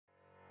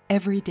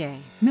Every day,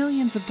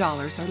 millions of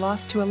dollars are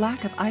lost to a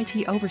lack of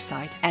IT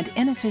oversight and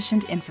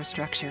inefficient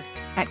infrastructure.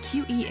 At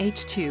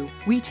QEH2,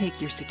 we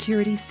take your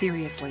security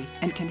seriously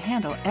and can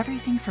handle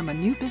everything from a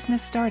new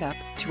business startup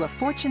to a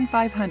Fortune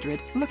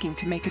 500 looking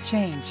to make a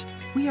change.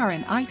 We are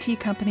an IT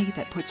company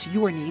that puts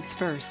your needs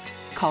first.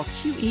 Call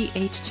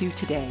QEH2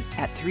 today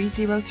at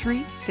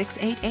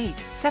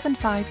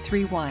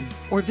 303-688-7531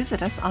 or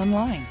visit us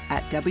online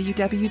at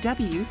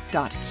www.qeh2.com.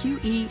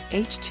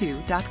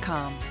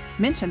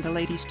 Mention the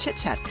Ladies Chit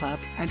Chat Club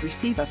and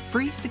receive a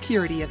free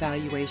security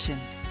evaluation.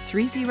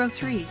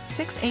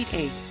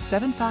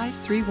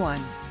 303-688-7531.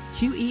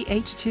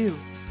 QEH2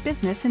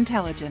 Business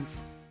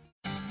Intelligence.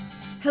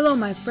 Hello,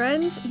 my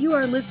friends. You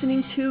are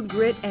listening to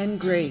Grit and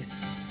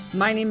Grace.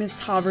 My name is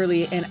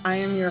Taverly, and I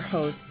am your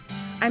host.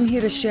 I'm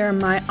here to share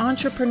my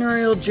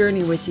entrepreneurial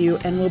journey with you,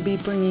 and we'll be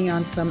bringing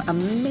on some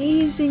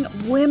amazing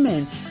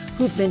women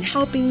who've been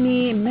helping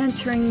me,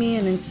 mentoring me,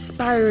 and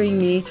inspiring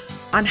me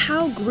on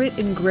how Grit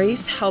and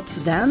Grace helps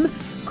them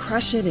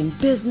crush it in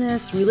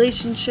business,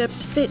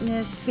 relationships,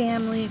 fitness,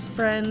 family,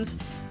 friends,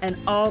 and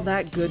all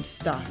that good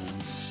stuff.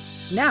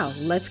 Now,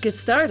 let's get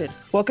started.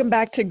 Welcome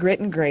back to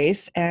Grit and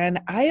Grace, and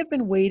I have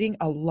been waiting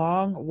a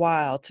long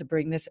while to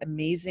bring this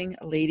amazing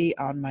lady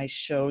on my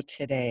show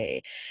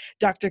today.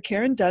 Dr.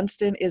 Karen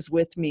Dunston is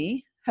with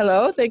me.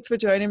 Hello, thanks for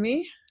joining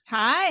me.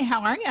 Hi,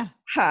 how are you?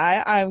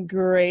 Hi, I'm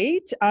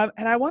great. And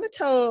I want to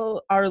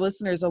tell our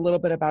listeners a little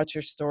bit about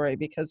your story,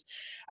 because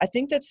I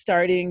think that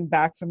starting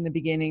back from the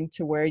beginning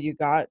to where you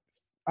got,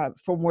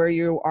 from where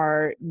you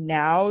are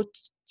now,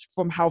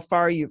 from how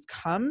far you've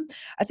come,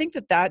 I think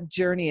that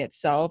journey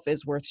itself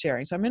is worth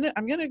sharing. So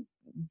I'm gonna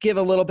give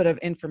a little bit of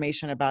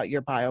information about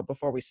your bio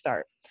before we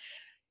start.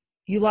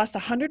 You lost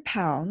 100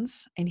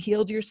 pounds and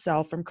healed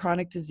yourself from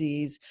chronic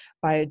disease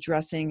by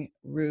addressing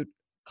root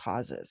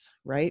causes,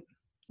 right?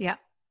 Yeah.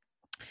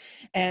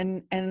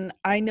 And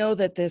I know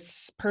that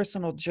this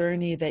personal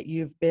journey that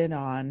you've been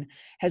on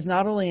has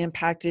not only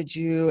impacted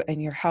you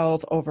and your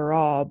health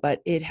overall,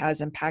 but it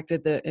has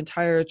impacted the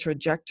entire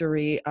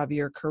trajectory of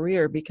your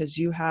career, because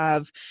you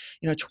have,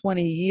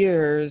 20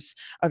 years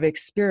of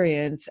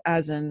experience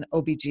as an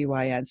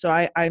OBGYN. So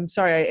I'm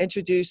sorry, I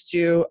introduced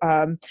you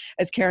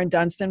as Karen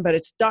Dunston, but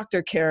it's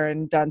Dr.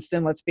 Karen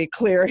Dunston. Let's be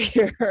clear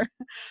here.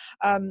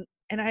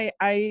 And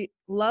I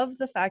love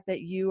the fact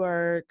that you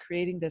are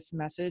creating this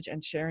message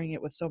and sharing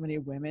it with so many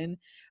women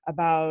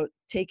about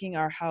taking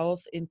our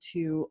health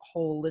into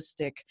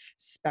holistic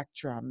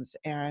spectrums.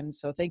 And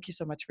so thank you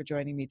so much for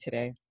joining me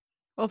today.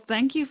 Well,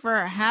 thank you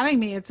for having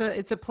me. It's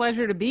a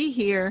pleasure to be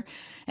here.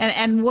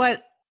 And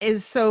what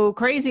is so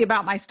crazy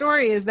about my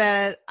story is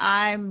that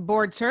I'm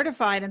board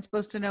certified and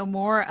supposed to know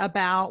more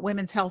about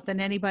women's health than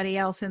anybody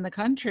else in the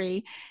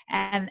country.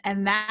 And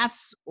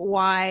that's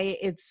why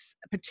it's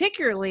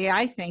particularly,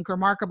 I think,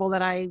 remarkable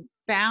that I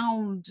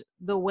found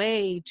the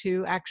way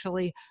to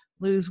actually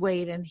lose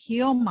weight and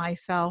heal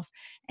myself.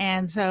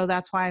 And so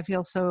that's why I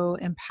feel so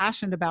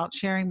impassioned about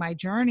sharing my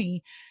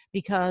journey,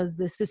 because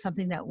this is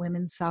something that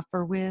women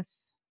suffer with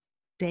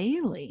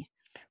daily.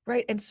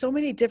 Right. And so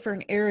many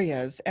different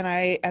areas.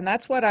 And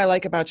that's what I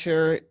like about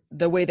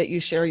the way that you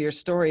share your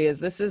story is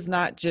this is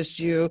not just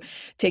you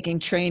taking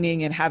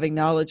training and having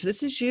knowledge.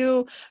 This is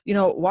you,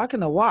 walking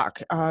the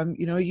walk.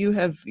 You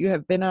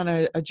have been on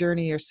a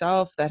journey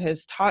yourself that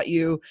has taught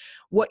you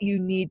what you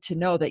need to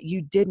know that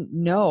you didn't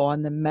know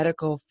on the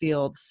medical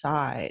field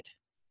side.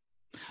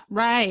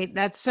 Right.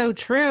 That's so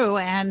true.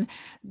 And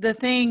the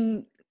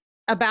thing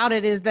about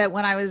it is that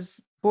when I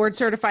was board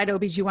certified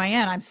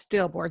OBGYN, I'm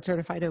still board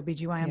certified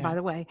OBGYN, by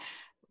the way.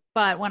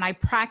 But when I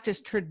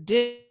practiced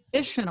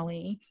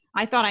traditionally,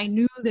 I thought I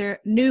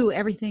knew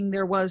everything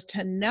there was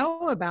to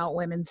know about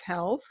women's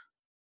health.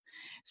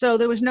 So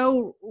there was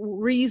no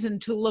reason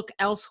to look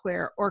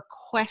elsewhere or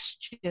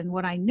question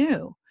what I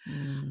knew.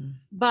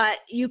 But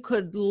you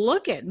could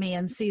look at me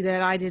and see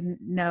that I didn't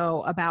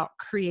know about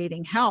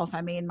creating health.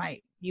 I mean,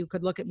 you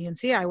could look at me and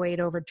see I weighed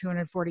over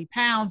 240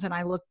 pounds and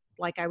I looked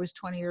like I was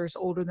 20 years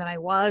older than I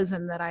was,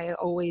 and that I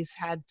always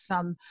had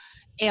some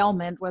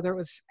ailment, whether it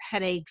was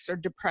headaches or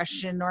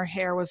depression or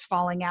hair was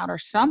falling out or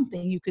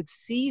something. You could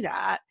see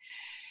that.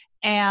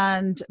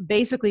 And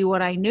basically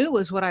what I knew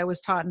was what I was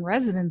taught in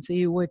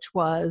residency, which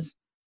was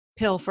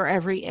pill for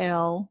every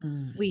ill.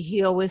 We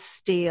heal with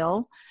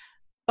steel.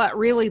 But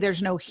really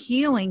there's no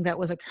healing that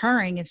was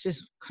occurring. It's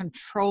just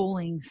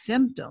controlling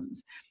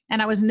symptoms.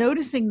 And I was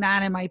noticing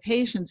that in my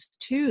patients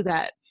too,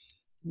 that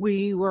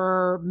we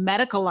were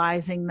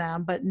medicalizing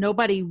them, but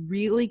nobody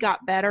really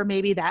got better.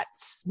 Maybe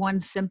that's one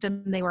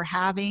symptom they were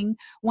having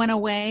went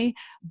away,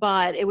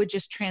 but it would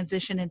just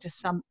transition into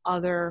some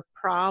other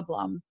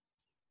problem.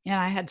 And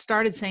I had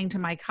started saying to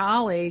my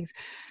colleagues,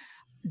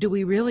 do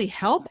we really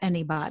help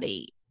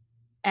anybody?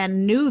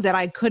 And knew that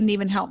I couldn't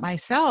even help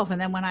myself. And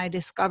then when I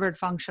discovered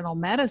functional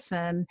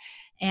medicine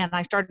and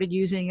I started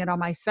using it on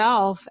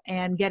myself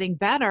and getting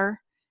better,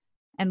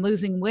 and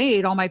losing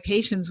weight, all my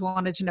patients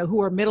wanted to know,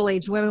 who are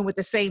middle-aged women with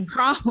the same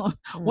problem,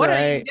 what are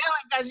you Right.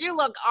 doing? Because you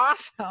look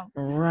awesome.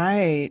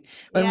 Right.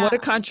 And Yeah. what a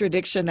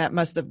contradiction that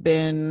must have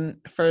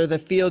been for the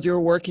field you're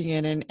working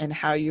in, and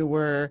how you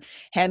were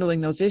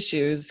handling those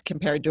issues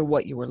compared to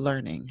what you were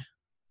learning.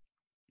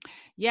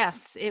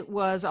 Yes, it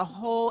was a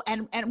whole,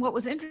 and what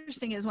was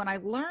interesting is when I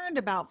learned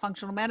about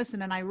functional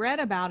medicine and I read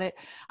about it,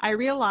 I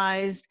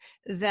realized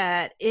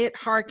that it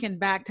harkened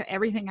back to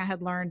everything I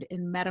had learned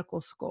in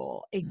medical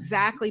school,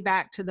 exactly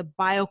back to the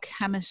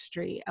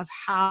biochemistry of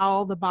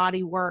how the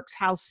body works,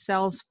 how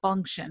cells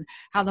function,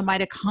 how the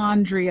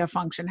mitochondria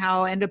function,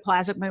 how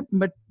endoplasmic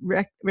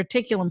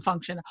reticulum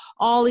function,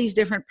 all these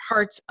different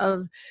parts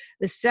of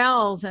the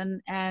cells,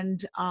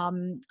 and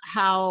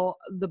how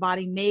the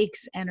body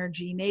makes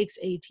energy, makes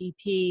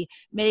ATP,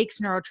 makes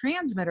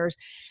neurotransmitters.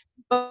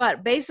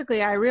 But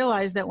basically, I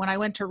realized that when I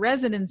went to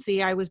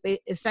residency, I was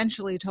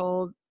essentially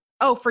told,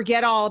 oh,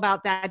 forget all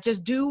about that.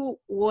 Just do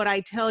what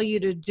I tell you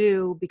to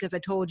do because I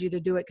told you to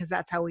do it, because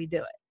that's how we do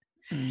it.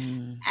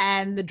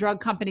 And the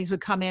drug companies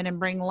would come in and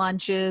bring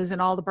lunches and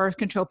all the birth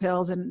control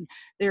pills and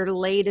their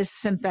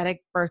latest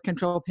synthetic birth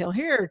control pill.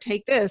 Here,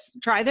 take this,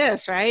 try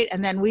this, right?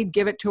 And then we'd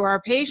give it to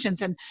our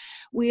patients. And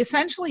we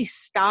essentially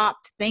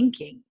stopped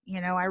thinking.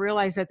 I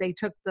realized that they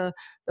took the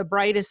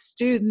brightest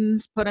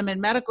students, put them in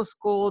medical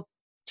school,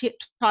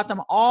 taught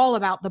them all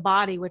about the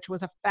body, which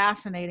was a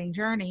fascinating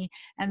journey.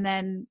 And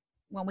then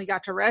when we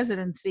got to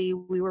residency,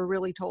 we were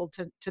really told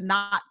to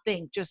not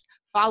think, just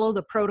follow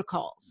the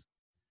protocols.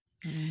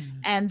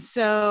 And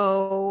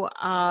so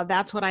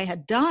that's what I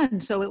had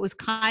done. So it was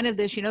kind of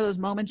this, those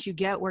moments you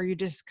get where you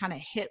just kind of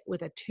hit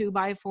with a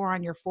 2x4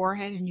 on your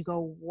forehead and you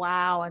go,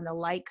 wow, and the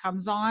light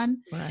comes on.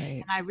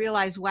 Right. And I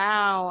realized,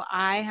 wow,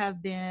 I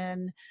have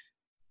been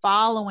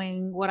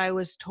following what I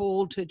was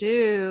told to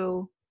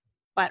do,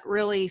 but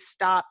really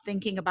stop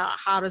thinking about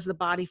how does the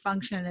body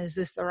function? Is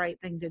this the right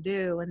thing to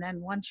do? And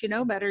then once you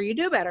know better, you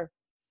do better.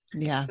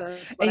 Yeah. So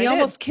And you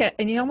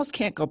almost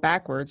can't go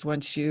backwards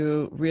once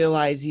you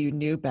realize you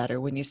knew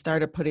better. When you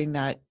started putting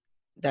that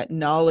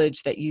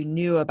knowledge that you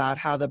knew about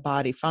how the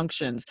body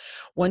functions,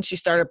 once you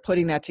started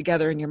putting that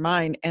together in your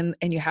mind and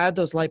you had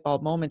those light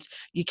bulb moments,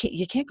 you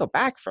can't go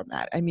back from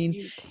that. I mean,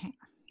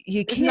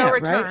 you There's can't, no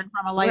right? return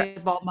from a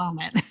light bulb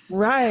moment.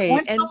 Right.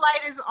 Once the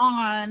light is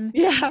on,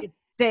 yeah, it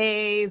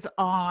stays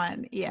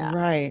on. Yeah.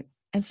 right.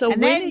 And so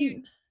And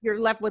then you're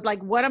left with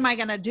like, what am I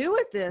going to do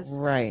with this?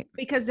 Right.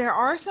 Because there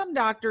are some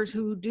doctors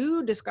who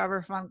do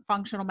discover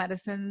functional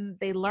medicine.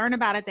 They learn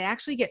about it. They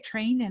actually get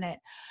trained in it,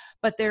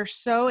 but they're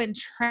so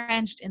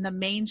entrenched in the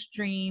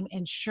mainstream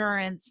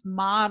insurance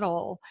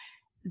model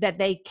that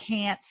they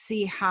can't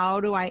see, how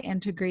do I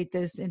integrate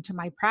this into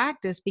my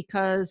practice?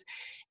 Because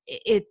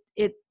it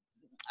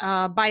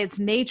by its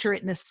nature,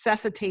 it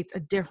necessitates a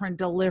different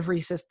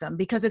delivery system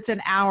because it's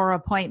an hour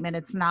appointment.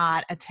 It's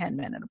not a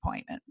 10-minute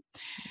appointment.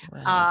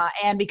 Right.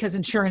 And because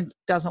insurance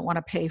doesn't want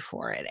to pay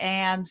for it.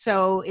 And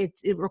so it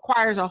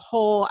requires a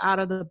whole out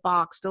of the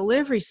box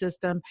delivery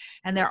system.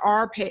 And there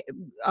are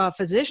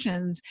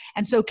physicians.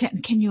 And so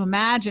can you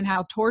imagine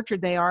how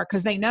tortured they are?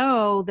 Because they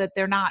know that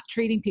they're not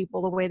treating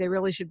people the way they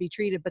really should be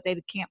treated, but they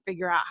can't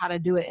figure out how to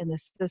do it in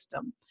this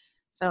system.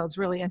 So it's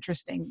really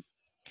interesting.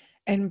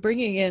 And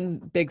bringing in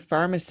big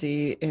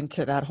pharmacy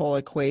into that whole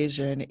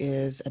equation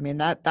is, I mean,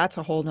 that's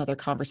a whole nother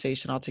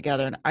conversation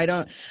altogether. And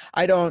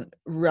I don't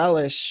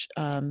relish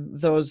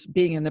those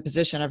being in the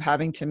position of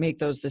having to make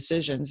those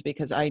decisions,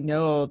 because I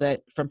know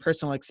that from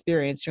personal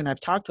experience, you and I've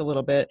talked a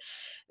little bit,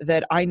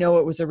 that I know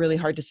it was a really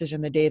hard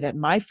decision the day that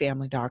my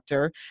family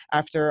doctor,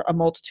 after a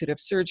multitude of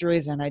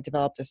surgeries, and I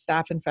developed a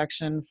staph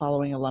infection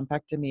following a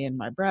lumpectomy in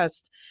my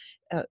breast,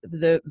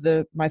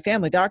 my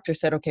family doctor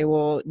said, okay,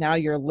 well, now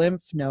your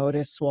lymph node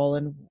is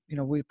swollen.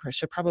 We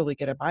should probably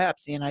get a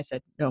biopsy. And I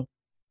said, no.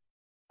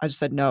 I just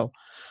said, no.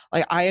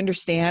 Like, I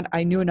understand.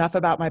 I knew enough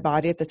about my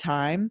body at the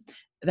time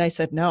that I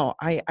said, no,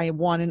 I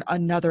want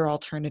another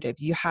alternative.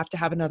 You have to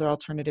have another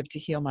alternative to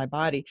heal my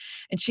body.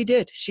 And she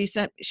did. She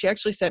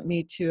actually sent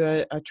me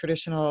to a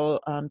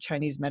traditional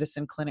Chinese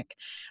medicine clinic.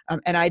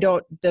 And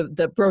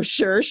the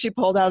brochure she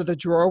pulled out of the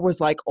drawer was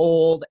like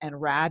old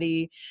and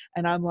ratty.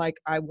 And I'm like,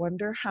 I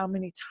wonder how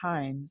many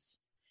times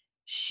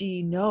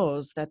she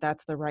knows that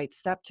that's the right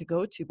step to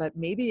go to. But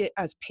maybe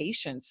as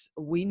patients,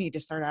 we need to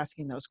start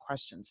asking those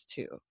questions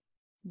too.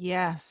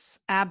 Yes,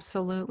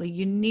 absolutely.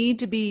 You need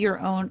to be your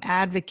own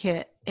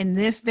advocate in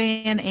this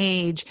day and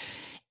age.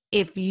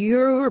 If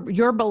you're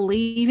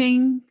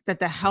believing that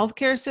the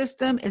healthcare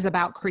system is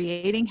about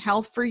creating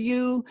health for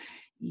you,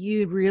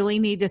 you really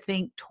need to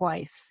think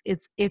twice.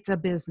 It's a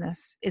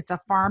business. It's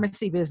a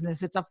pharmacy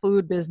business. It's a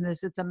food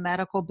business. It's a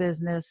medical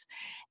business.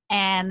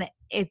 And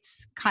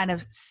it's kind of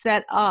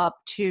set up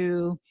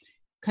to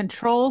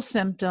control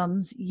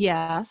symptoms,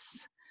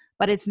 yes,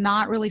 but it's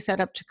not really set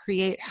up to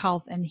create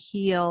health and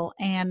heal.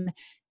 And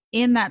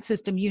in that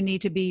system, you need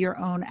to be your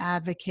own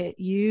advocate.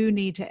 You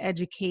need to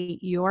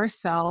educate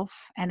yourself.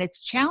 And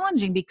it's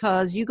challenging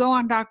because you go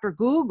on Dr.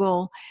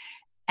 Google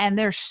And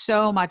there's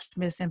so much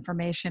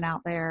misinformation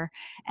out there,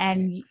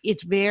 and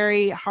it's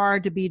very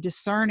hard to be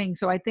discerning.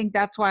 So I think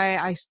that's why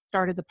I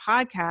started the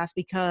podcast,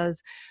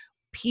 because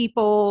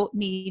people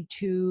need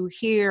to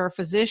hear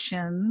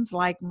physicians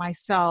like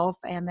myself,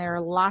 and there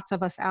are lots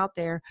of us out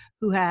there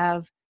who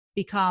have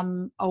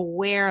become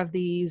aware of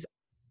these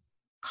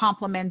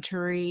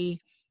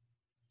complementary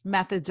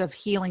methods of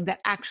healing that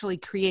actually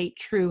create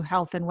true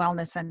health and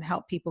wellness and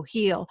help people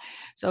heal.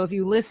 So if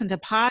you listen to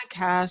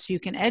podcasts,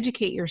 you can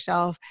educate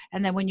yourself.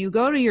 And then when you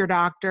go to your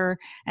doctor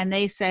and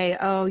they say,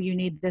 oh, you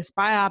need this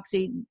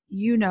biopsy,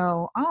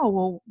 oh,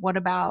 well, what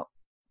about,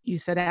 you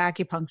said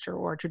acupuncture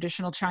or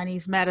traditional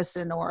Chinese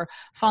medicine or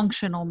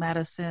functional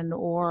medicine,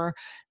 or,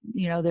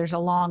 there's a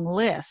long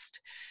list.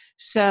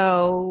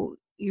 So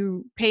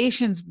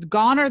patients,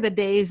 gone are the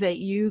days that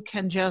you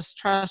can just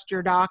trust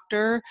your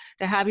doctor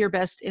to have your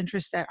best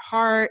interest at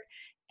heart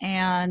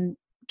and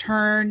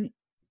turn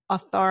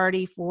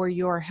authority for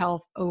your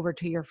health over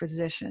to your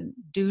physician.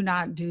 Do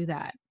not do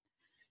that.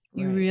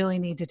 You really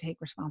need to take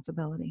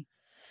responsibility.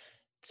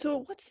 So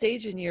at what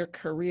stage in your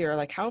career,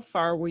 like how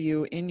far were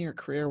you in your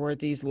career where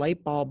these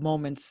light bulb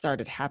moments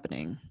started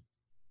happening?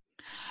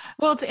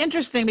 Well, it's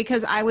interesting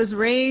because I was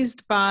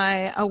raised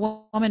by a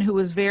woman who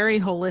was very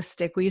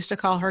holistic. We used to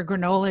call her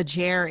Granola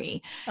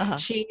Jerry. Uh-huh.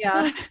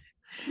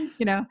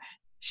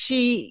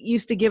 She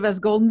used to give us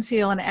Golden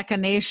Seal and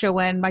Echinacea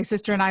when my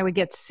sister and I would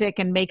get sick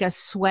and make us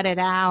sweat it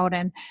out.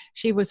 And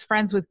she was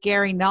friends with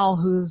Gary Null,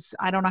 who's,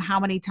 I don't know how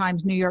many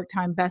times New York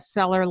Times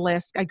bestseller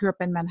list. I grew up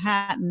in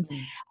Manhattan,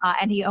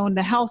 and he owned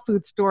the health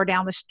food store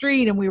down the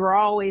street, and we were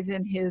always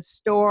in his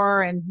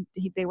store, and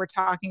they were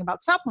talking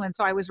about supplements.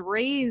 So I was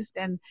raised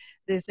in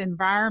this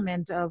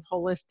environment of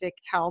holistic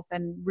health,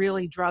 and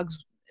really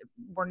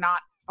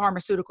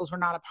pharmaceuticals were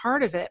not a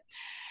part of it.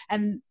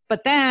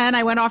 But then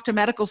I went off to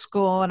medical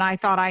school and I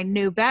thought I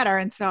knew better.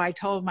 And so I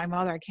told my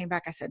mother, I came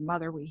back, I said,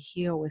 Mother, we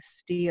heal with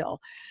steel.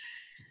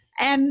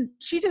 And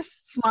she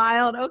just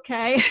smiled.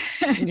 Okay.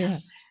 Yeah.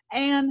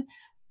 And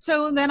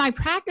so then I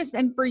practiced.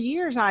 And for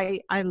years, I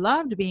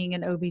loved being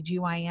an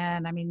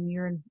OBGYN. I mean,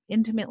 you're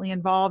intimately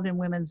involved in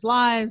women's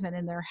lives and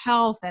in their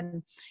health,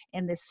 and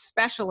in this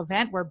special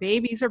event where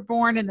babies are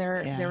born in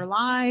their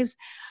lives.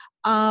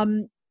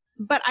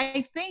 But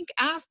I think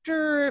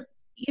after,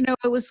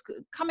 it was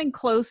coming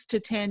close to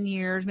 10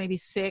 years, maybe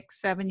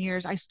 6, 7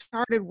 years, I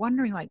started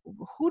wondering, like,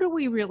 who do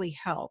we really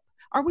help?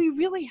 Are we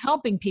really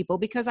helping people?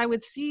 Because I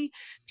would see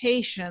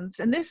patients,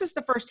 and this is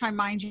the first time,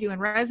 mind you, in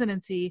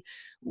residency,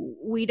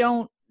 we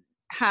don't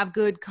have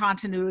good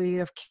continuity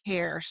of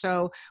care.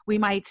 So we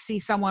might see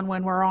someone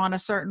when we're on a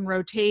certain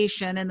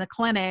rotation in the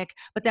clinic,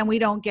 but then we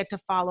don't get to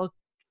follow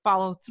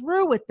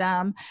through with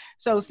them.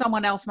 So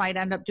someone else might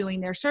end up doing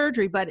their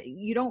surgery, but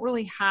you don't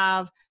really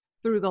have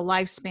through the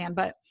lifespan.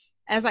 But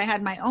as I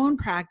had my own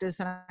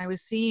practice and I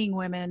was seeing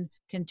women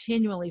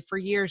continually for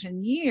years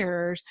and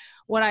years,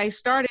 what I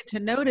started to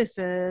notice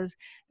is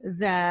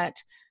that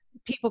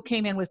people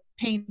came in with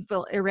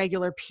painful,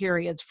 irregular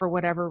periods for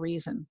whatever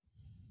reason.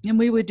 And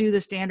we would do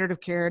the standard of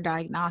care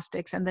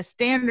diagnostics. And the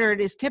standard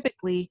is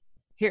typically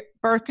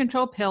birth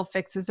control pill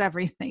fixes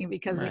everything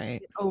because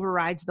it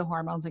overrides the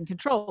hormones and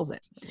controls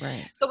it.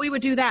 Right. So we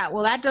would do that.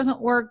 Well, that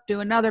doesn't work. Do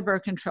another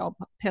birth control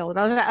pill.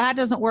 That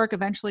doesn't work.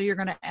 Eventually, you're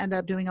going to end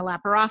up doing a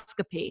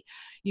laparoscopy.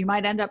 You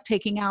might end up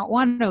taking out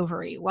one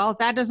ovary. Well, if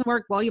that doesn't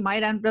work, you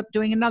might end up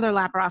doing another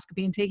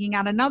laparoscopy and taking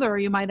out another, or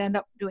you might end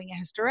up doing a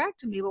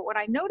hysterectomy. But what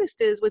I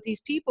noticed is with these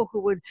people who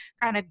would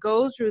kind of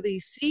go through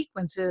these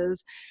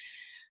sequences,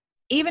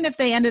 even if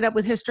they ended up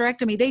with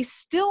hysterectomy, they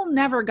still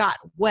never got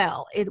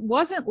well. It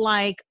wasn't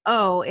like,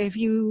 if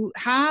you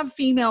have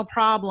female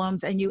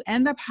problems and you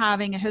end up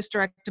having a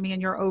hysterectomy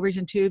and your ovaries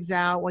and tubes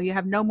out, you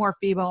have no more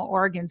female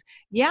organs.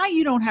 Yeah,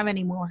 you don't have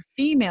any more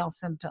female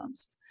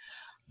symptoms.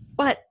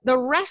 But the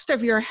rest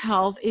of your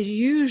health is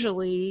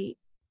usually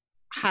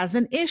has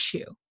an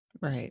issue.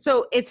 Right.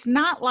 So it's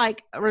not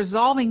like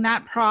resolving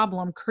that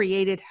problem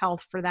created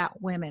health for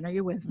that woman. Are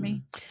you with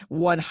me?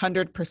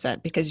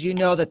 100%, because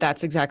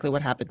that's exactly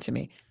what happened to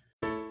me.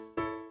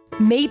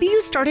 Maybe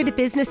you started a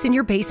business in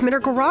your basement or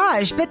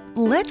garage, but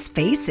let's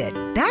face it,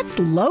 that's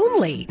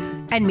lonely.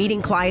 And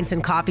meeting clients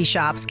in coffee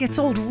shops gets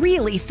old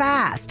really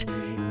fast.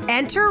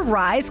 Enter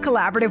Rise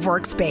Collaborative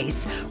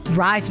Workspace.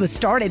 Rise was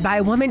started by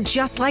a woman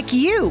just like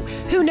you,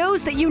 who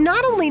knows that you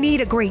not only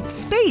need a great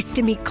space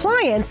to meet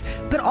clients,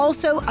 but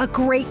also a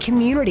great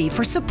community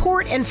for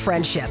support and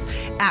friendship.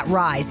 At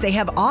Rise, they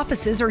have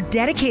offices or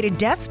dedicated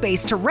desk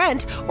space to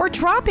rent or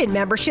drop-in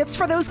memberships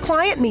for those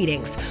client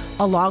meetings.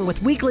 Along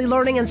with weekly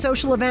learning and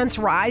social events,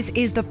 Rise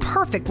is the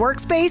perfect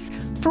workspace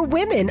for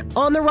women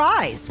on the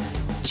rise.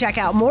 Check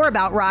out more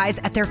about Rise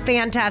at their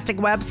fantastic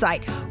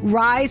website,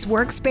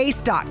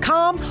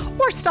 riseworkspace.com,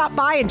 or stop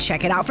by and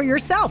check it out for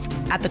yourself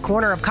at the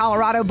corner of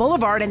Colorado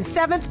Boulevard and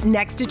 7th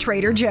next to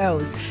Trader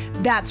Joe's.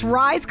 That's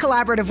Rise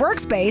Collaborative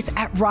Workspace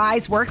at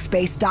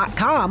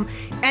riseworkspace.com,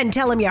 and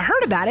tell them you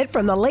heard about it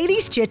from the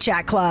Ladies Chit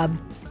Chat Club.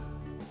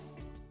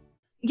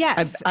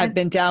 Yes. I've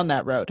been down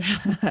that road.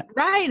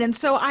 Right. And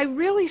so I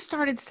really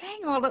started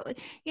saying,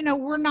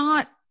 we're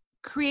not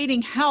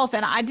creating health,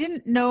 and I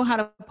didn't know how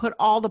to put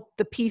all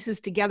the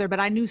pieces together, but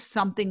I knew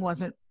something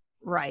wasn't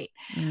right.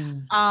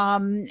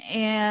 And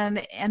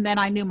then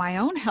I knew my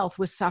own health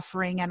was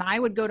suffering, and I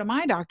would go to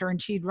my doctor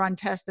and she'd run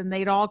tests and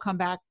they'd all come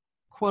back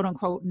quote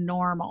unquote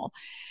normal.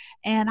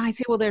 And I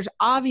say, well, there's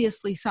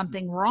obviously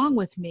something wrong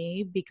with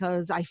me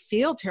because I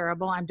feel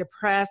terrible. I'm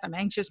depressed. I'm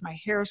anxious. My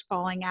hair is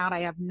falling out.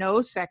 I have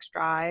no sex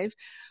drive.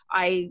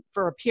 I,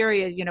 for a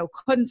period,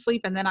 couldn't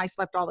sleep. And then I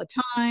slept all the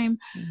time.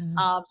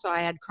 So I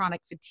had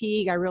chronic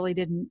fatigue. I really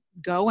didn't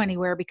go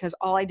anywhere because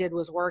all I did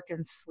was work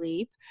and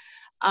sleep.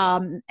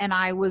 And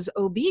I was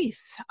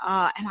obese.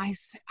 And I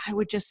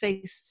would just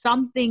say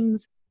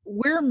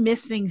we're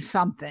missing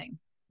something.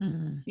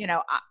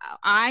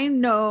 I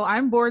know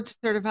I'm board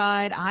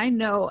certified. I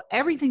know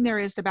everything there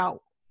is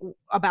about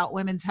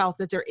women's health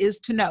that there is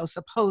to know,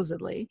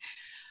 supposedly.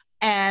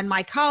 And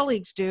my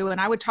colleagues do.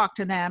 And I would talk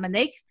to them and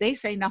they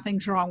say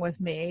nothing's wrong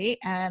with me.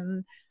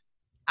 And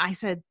I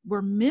said,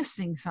 we're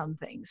missing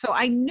something. So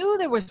I knew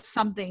there was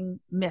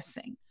something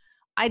missing.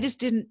 I just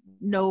didn't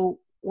know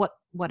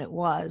what it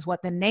was,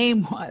 what the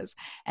name was.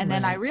 And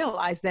then I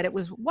realized that it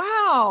was,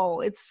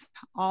 it's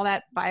all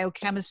that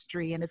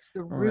biochemistry and it's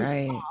the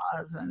root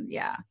cause. And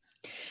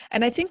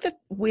And I think that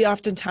we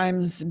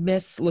oftentimes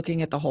miss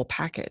looking at the whole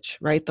package,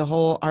 right?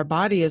 Our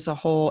body as a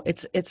whole,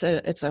 it's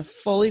a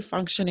fully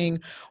functioning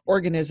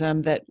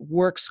organism that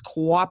works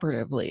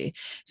cooperatively.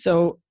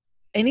 So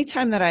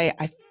anytime that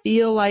I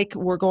feel like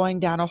we're going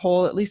down a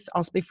hole, at least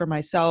I'll speak for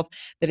myself,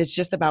 that it's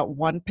just about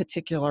one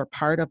particular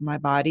part of my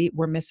body,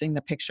 we're missing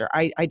the picture.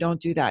 I don't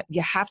do that.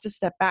 You have to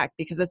step back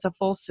because it's a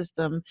full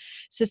system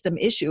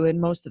issue in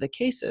most of the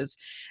cases.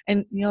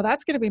 And,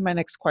 that's going to be my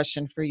next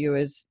question for you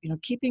is,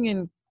 keeping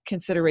in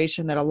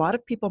consideration that a lot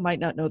of people might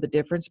not know the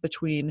difference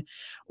between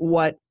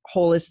what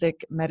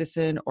holistic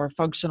medicine or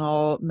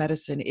functional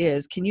medicine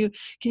is. Can you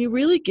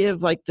really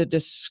give like the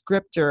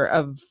descriptor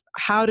of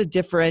how to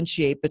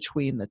differentiate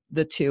between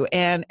the two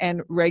and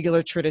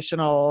regular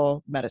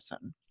traditional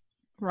medicine?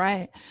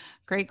 Right.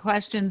 Great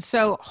question.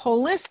 So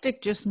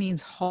holistic just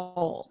means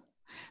whole.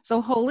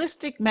 So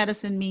holistic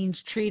medicine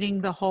means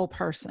treating the whole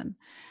person.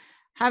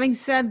 Having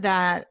said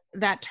that,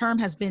 that term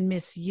has been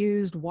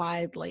misused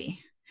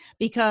widely,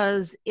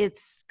 because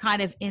it's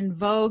kind of in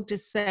vogue to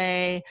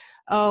say,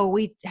 oh,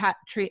 we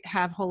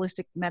have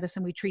holistic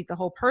medicine, we treat the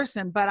whole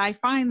person. But I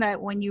find that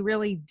when you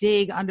really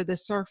dig under the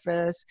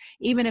surface,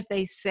 even if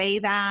they say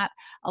that,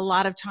 a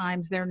lot of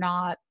times they're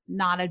not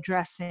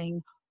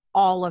addressing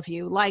all of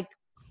you. Like,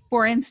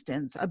 for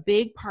instance, a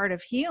big part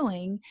of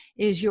healing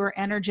is your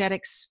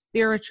energetic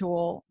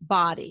spiritual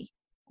body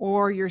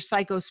or your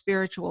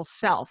psycho-spiritual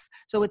self.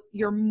 So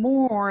you're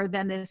more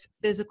than this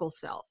physical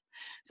self.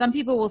 Some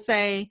people will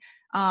say,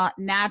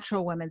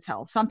 natural women's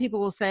health. Some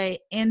people will say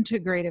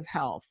integrative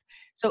health.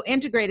 So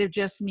integrative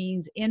just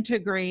means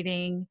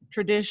integrating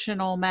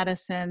traditional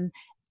medicine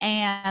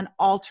and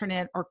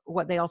alternate, or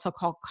what they also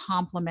call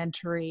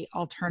complementary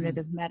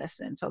alternative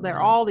medicine. So there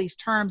are all these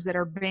terms that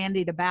are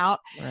bandied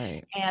about,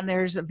 and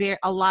there's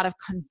a lot of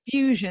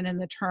confusion in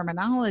the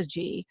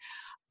terminology.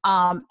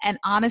 And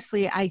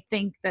honestly, I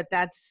think that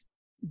that's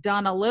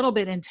done a little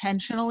bit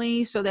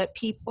intentionally so that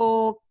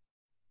people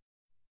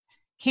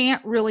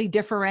can't really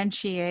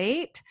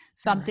differentiate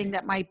something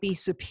that might be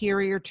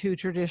superior to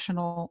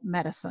traditional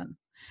medicine.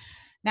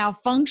 Now,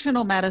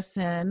 functional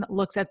medicine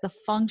looks at the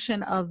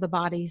function of the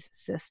body's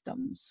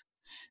systems.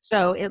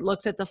 So it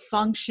looks at the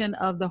function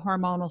of the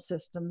hormonal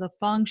system, the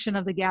function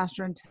of the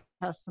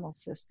gastrointestinal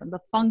system, the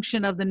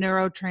function of the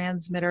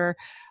neurotransmitter,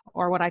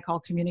 or what I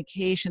call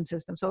communication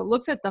system. So it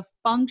looks at the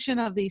function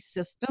of these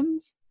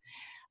systems.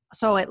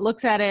 So it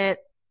looks at it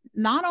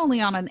not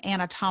only on an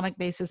anatomic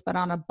basis, but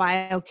on a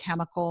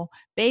biochemical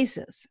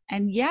basis.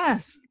 And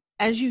yes,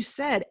 as you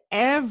said,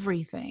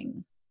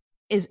 everything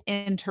is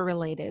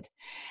interrelated.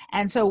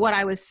 And so what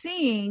I was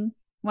seeing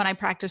when I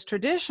practiced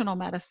traditional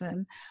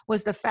medicine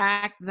was the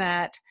fact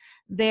that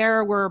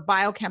there were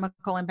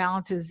biochemical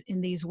imbalances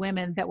in these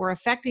women that were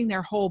affecting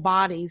their whole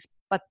bodies.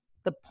 But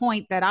the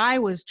point that I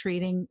was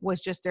treating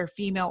was just their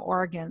female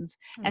organs.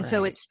 And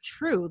so it's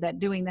true that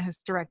doing the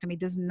hysterectomy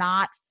does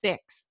not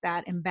fix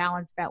that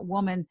imbalance. That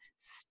woman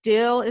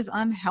still is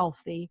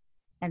unhealthy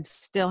and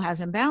still has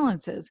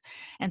imbalances.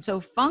 And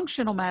so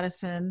functional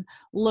medicine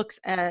looks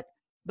at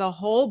the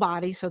whole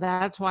body. So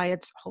that's why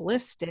it's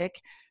holistic.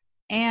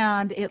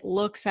 And it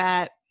looks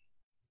at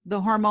the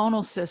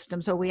hormonal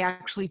system. So we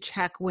actually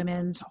check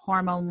women's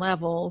hormone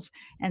levels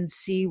and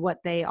see what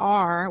they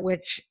are,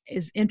 which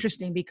is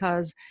interesting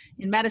because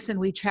in medicine,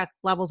 we check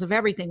levels of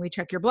everything. We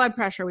check your blood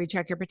pressure, we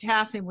check your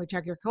potassium, we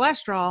check your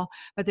cholesterol,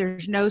 but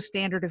there's no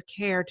standard of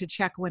care to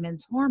check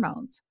women's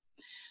hormones.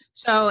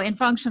 So in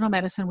functional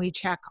medicine, we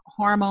check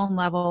hormone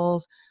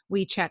levels,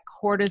 we check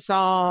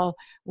cortisol,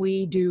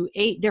 we do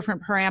 8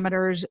 different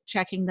parameters,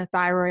 checking the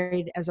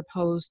thyroid as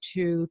opposed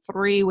to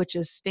 3, which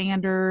is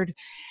standard.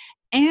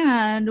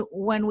 And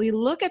when we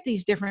look at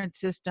these different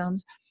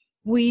systems,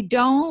 we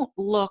don't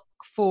look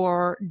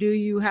for, do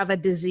you have a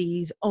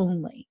disease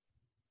only?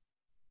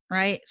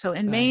 right? So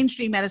in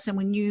mainstream medicine,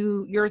 when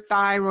your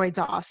thyroid's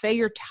off, say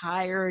you're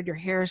tired, your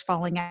hair is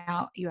falling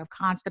out, you have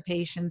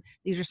constipation,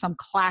 these are some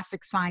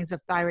classic signs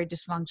of thyroid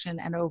dysfunction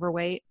and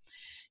overweight.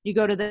 You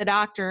go to the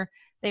doctor,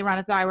 they run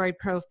a thyroid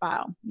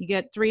profile. You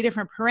get 3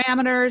 different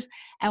parameters,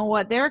 and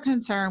what they're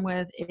concerned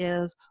with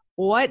is,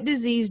 what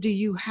disease do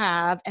you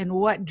have and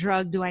what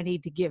drug do I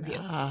need to give you?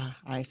 Ah,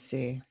 I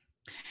see.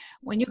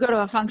 When you go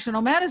to a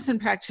functional medicine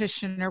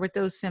practitioner with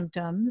those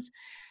symptoms,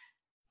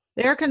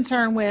 they're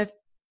concerned with,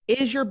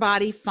 is your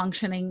body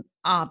functioning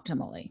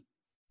optimally?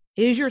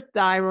 Is your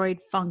thyroid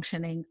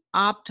functioning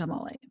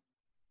optimally?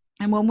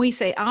 And when we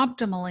say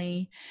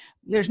optimally,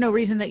 there's no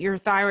reason that your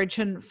thyroid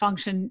shouldn't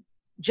function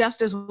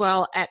just as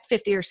well at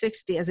 50 or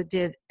 60 as it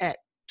did at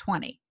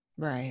 20.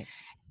 Right.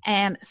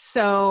 And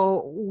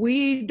so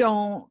we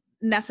don't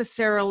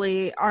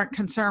necessarily aren't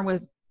concerned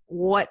with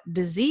what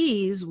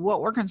disease.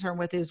 What we're concerned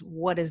with is,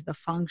 what is the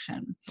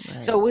function?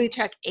 Right. So we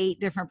check 8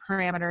 different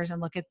parameters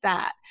and look at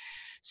that.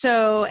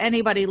 So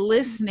anybody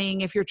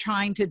listening, if you're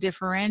trying to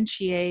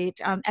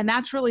differentiate, and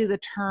that's really the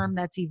term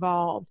that's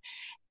evolved,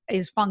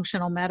 is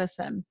functional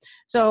medicine.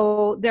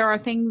 So there are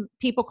things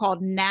people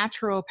called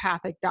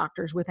naturopathic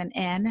doctors with an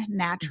N,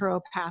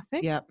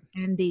 naturopathic, Yep.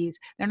 NDs.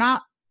 They're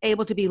not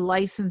able to be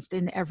licensed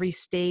in every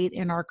state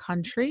in our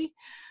country.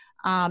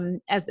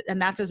 And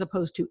that's as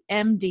opposed to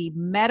MD,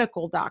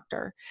 medical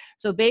doctor.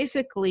 So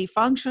basically,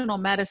 functional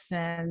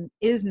medicine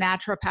is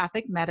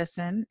naturopathic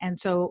medicine. And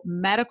so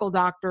medical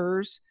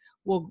doctors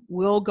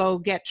will go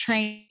get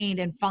trained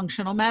in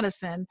functional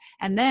medicine.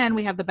 And then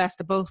we have the best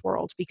of both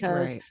worlds,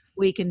 because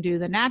we can do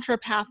the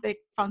naturopathic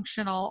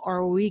functional,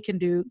 or we can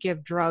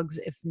give drugs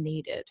if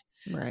needed.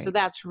 Right. So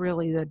that's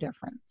really the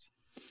difference.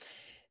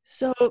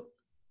 So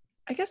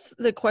I guess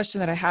the question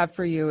that I have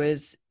for you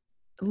is,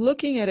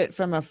 looking at it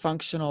from a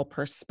functional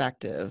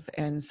perspective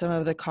and some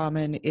of the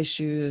common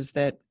issues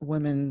that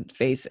women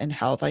face in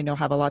health, I know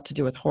have a lot to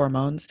do with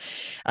hormones.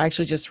 I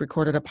actually just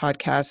recorded a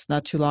podcast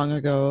not too long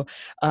ago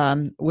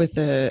with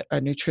a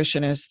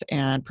nutritionist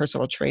and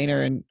personal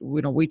trainer. And,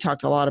 we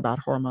talked a lot about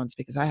hormones,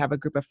 because I have a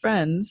group of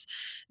friends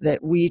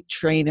that we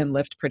train and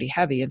lift pretty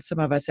heavy. And some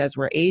of us, as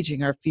we're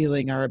aging, are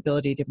feeling our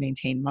ability to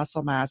maintain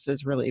muscle mass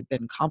has really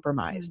been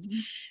compromised. Mm-hmm.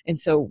 And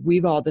so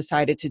we've all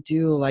decided to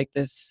do like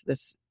this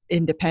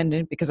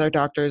independent, because our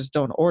doctors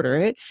don't order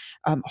it,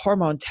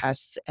 hormone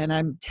tests. And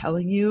I'm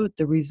telling you,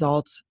 the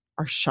results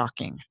are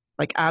shocking,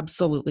 like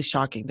absolutely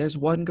shocking. There's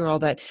one girl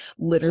that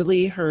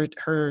literally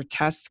her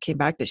tests came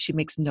back that she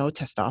makes no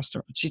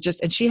testosterone.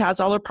 She has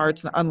all her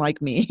parts,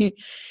 unlike me.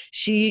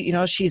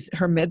 She's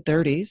her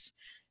mid-30s.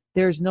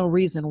 There's no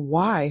reason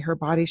why her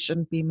body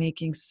shouldn't be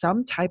making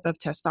some type of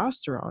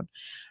testosterone.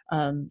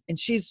 And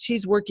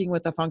she's working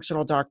with a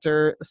functional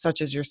doctor such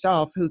as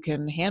yourself who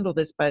can handle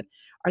this. But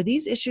are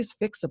these issues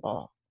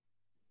fixable?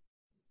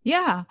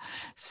 Yeah.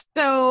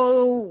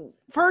 So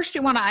first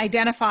you want to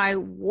identify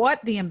what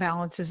the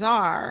imbalances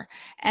are.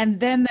 And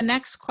then the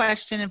next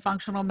question in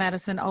functional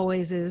medicine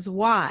always is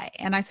why?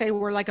 And I say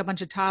we're like a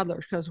bunch of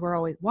toddlers, because we're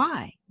always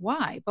why,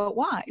 but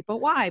why.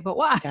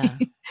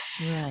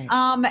 Yeah.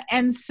 Right.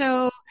 And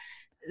so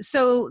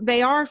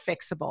they are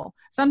fixable.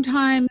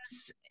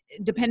 Sometimes,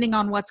 depending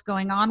on what's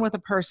going on with a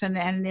person,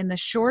 and in the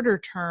shorter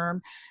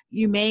term,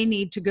 you may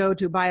need to go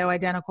to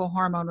bioidentical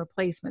hormone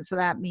replacement. So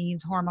that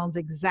means hormones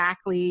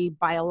exactly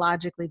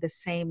biologically the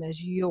same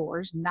as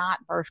yours, not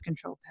birth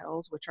control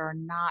pills, which are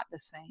not the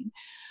same.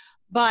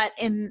 But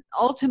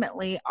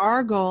ultimately,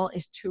 our goal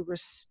is to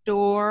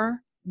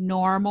restore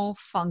normal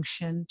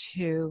function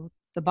to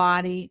the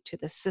body, to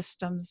the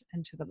systems,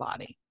 and to the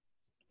body.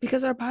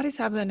 Because our bodies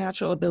have the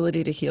natural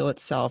ability to heal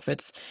itself.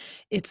 It's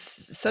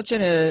such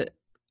an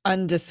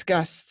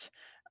undiscussed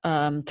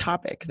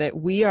topic that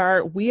we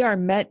are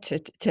meant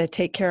to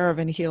take care of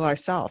and heal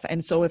ourselves.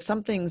 And so if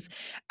something's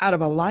out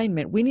of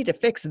alignment, we need to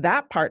fix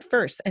that part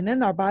first, and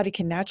then our body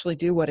can naturally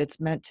do what it's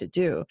meant to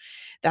do.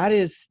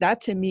 That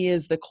to me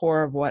is the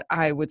core of what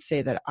I would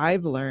say that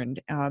I've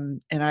learned.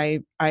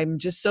 And I'm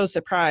just so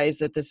surprised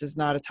that this is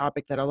not a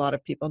topic that a lot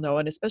of people know,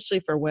 and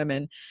especially for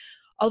women.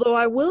 Although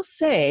I will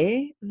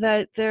say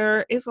that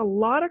there is a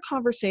lot of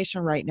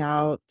conversation right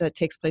now that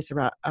takes place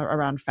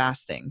around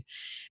fasting.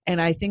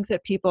 And I think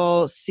that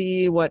people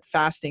see what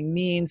fasting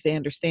means. They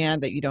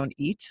understand that you don't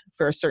eat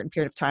for a certain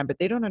period of time, but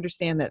they don't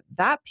understand that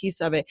that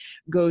piece of it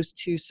goes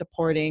to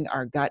supporting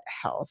our gut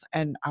health.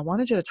 And I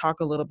wanted you to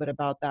talk a little bit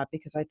about that,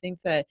 because I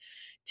think that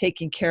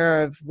taking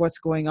care of what's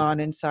going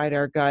on inside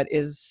our gut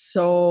is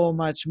so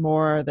much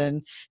more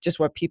than just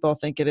what people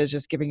think it is,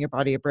 just giving your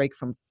body a break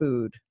from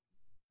food.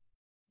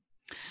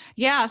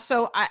 Yeah.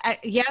 So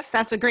yes,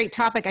 that's a great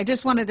topic. I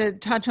just wanted to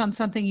touch on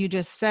something you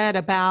just said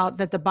about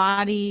that the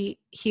body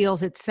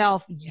heals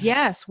itself. Yeah.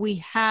 Yes, we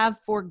have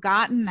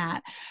forgotten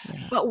that,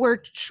 but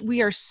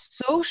we are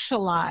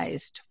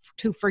socialized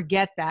to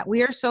forget that.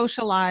 We are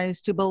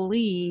socialized to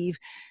believe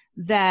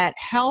that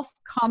health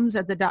comes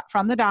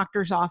from the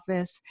doctor's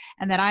office,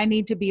 and that I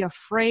need to be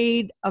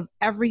afraid of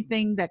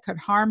everything that could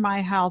harm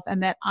my health,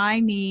 and that I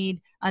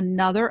need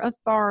another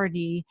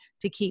authority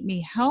to keep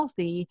me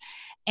healthy.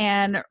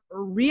 And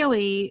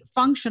really,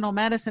 functional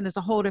medicine is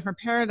a whole different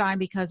paradigm,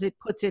 because it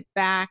puts it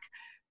back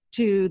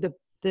to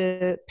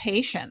the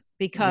patient,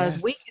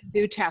 because we can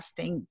do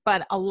testing,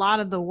 but a lot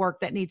of the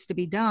work that needs to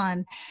be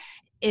done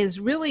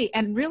is really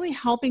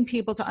helping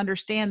people to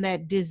understand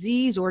that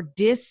disease or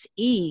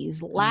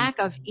dis-ease, lack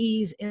of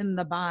ease in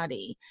the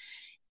body,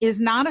 is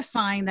not a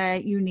sign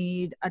that you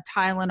need a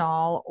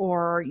Tylenol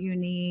or you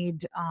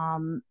need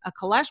a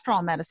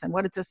cholesterol medicine.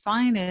 What it's a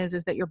sign is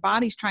that your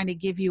body's trying to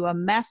give you a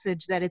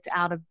message that it's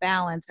out of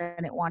balance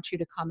and it wants you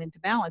to come into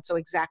balance. So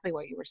exactly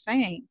what you were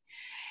saying.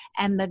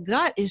 And the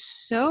gut is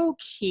so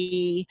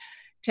key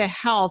to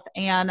health.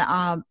 And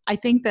I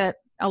think that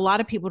a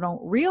lot of people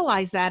don't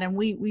realize that. And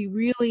we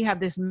really have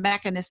this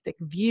mechanistic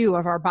view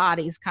of our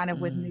bodies, kind of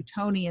with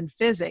Newtonian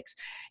physics.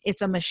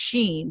 It's a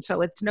machine.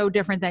 So it's no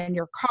different than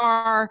your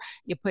car.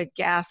 You put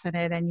gas in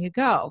it and you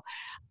go.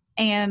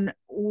 And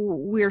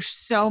we're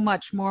so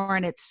much more,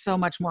 and it's so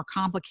much more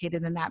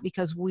complicated than that,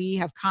 because we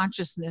have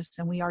consciousness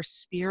and we are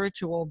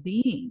spiritual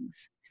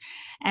beings.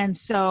 And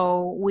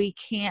so we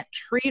can't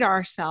treat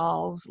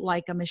ourselves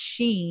like a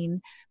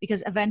machine,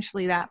 because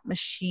eventually that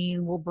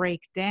machine will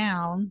break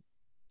down,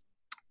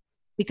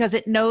 because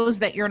it knows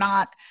that you're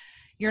not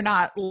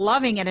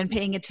loving it and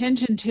paying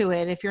attention to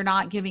it if you're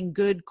not giving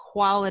good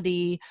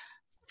quality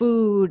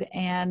food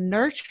and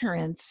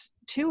nurturance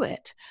to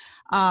it.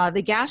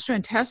 The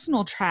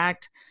gastrointestinal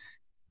tract,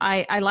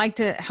 I like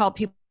to help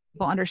people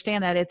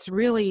understand that it's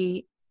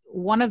really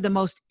one of the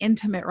most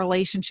intimate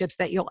relationships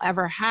that you'll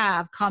ever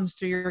have comes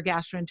through your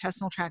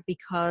gastrointestinal tract,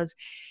 because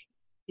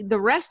the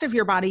rest of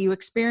your body, you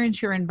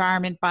experience your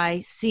environment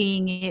by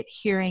seeing it,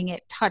 hearing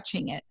it,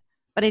 touching it,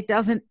 but it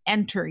doesn't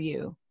enter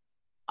you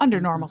under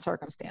normal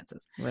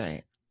circumstances.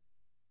 Right.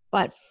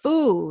 But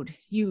food,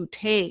 you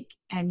take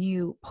and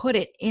you put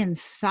it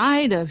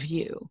inside of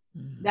you.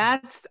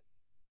 That's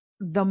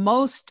the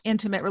most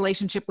intimate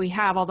relationship we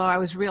have. Although I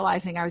was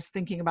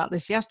thinking about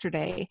this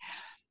yesterday,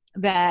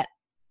 that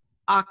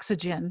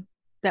oxygen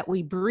that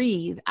we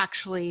breathe,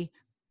 actually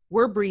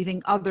we're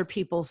breathing other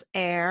people's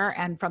air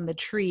and from the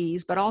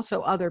trees, but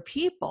also other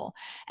people.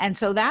 And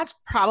so that's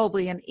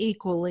probably an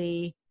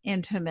equally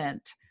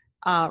intimate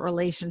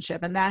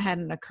relationship. And that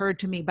hadn't occurred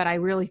to me, but I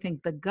really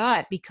think the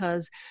gut,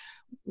 because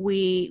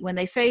when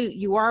they say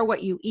you are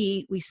what you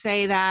eat, we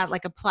say that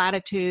like a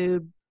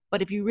platitude.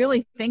 But if you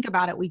really think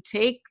about it, we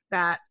take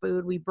that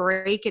food, we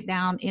break it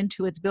down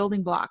into its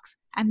building blocks,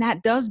 and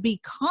that does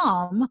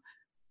become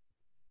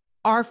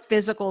our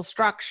physical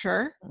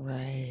structure,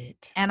 right,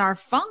 and our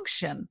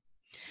function.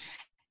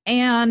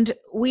 And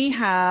we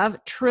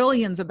have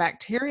trillions of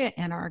bacteria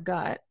in our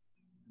gut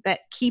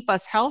that keep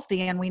us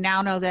healthy. And we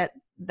now know that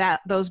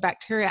those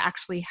bacteria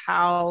actually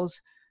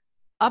house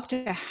up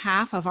to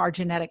half of our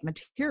genetic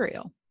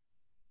material.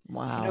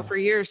 Wow. For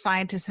years,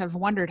 scientists have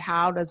wondered,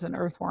 how does an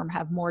earthworm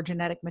have more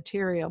genetic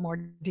material, more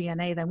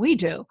DNA than we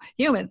do,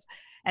 humans?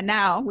 And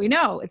now we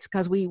know it's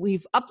because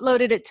we've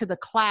uploaded it to the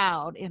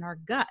cloud in our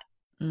gut.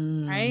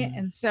 Right.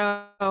 And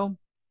so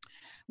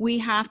we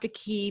have to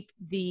keep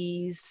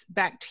these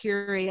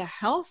bacteria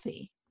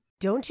healthy.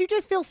 Don't you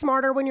just feel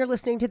smarter when you're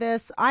listening to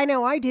this? I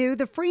know I do.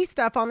 The free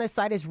stuff on this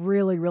site is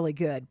really, really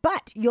good.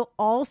 But you'll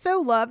also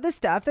love the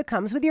stuff that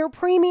comes with your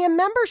premium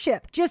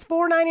membership. Just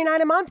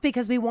 $4.99 a month,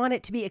 because we want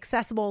it to be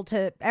accessible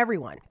to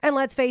everyone. And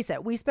let's face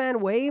it, we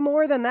spend way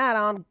more than that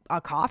on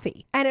a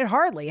coffee. And it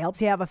hardly helps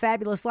you have a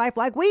fabulous life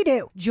like we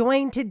do.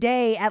 Join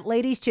today at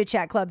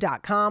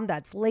ladieschitchatclub.com.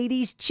 That's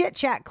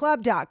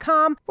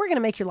ladieschitchatclub.com. We're going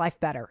to make your life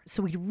better.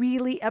 So we'd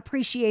really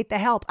appreciate the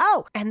help.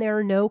 Oh, and there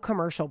are no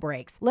commercial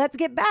breaks. Let's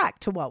get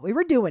back to what we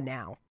were doing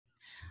now.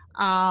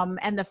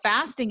 And the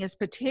fasting is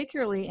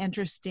particularly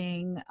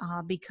interesting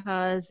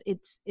because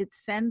it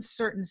sends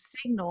certain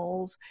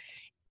signals.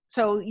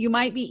 So you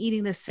might be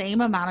eating the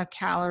same amount of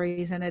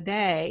calories in a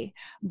day,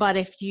 but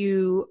if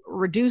you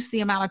reduce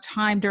the amount of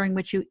time during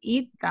which you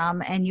eat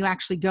them and you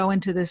actually go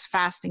into this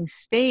fasting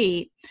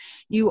state,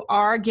 you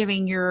are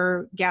giving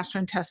your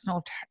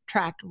gastrointestinal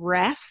tract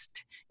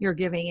rest. You're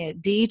giving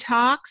it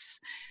detox.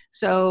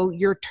 So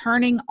you're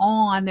turning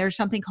on, there's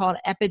something called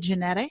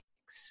epigenetics.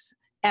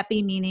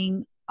 Epi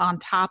meaning on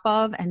top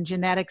of, and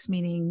genetics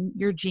meaning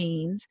your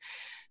genes.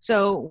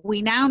 So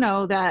we now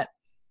know that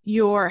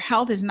your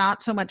health is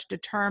not so much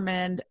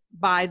determined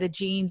by the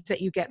genes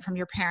that you get from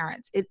your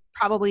parents. It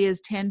probably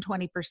is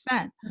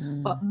 10-20%,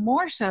 but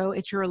more so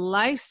it's your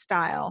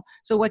lifestyle.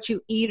 So what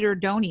you eat or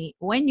don't eat,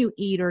 when you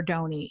eat or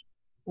don't eat,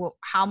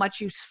 how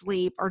much you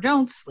sleep or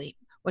don't sleep,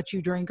 what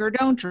you drink or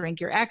don't drink,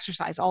 your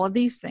exercise, all of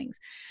these things,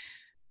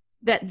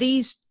 that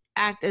these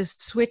act as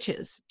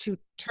switches to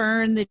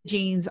turn the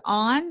genes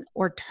on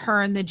or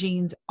turn the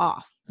genes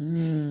off.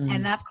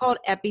 And that's called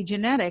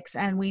epigenetics.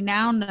 And we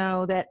now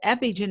know that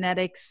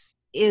epigenetics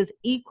is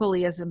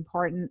equally as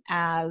important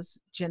as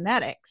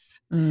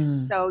genetics.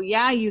 So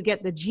yeah, you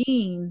get the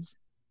genes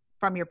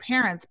from your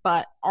parents,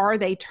 but are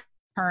they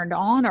turned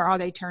on or are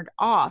they turned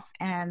off?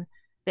 And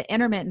the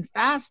intermittent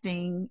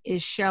fasting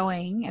is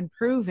showing and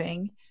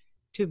proving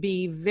to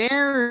be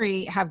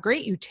have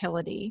great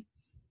utility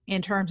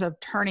in terms of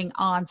turning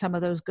on some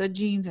of those good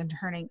genes and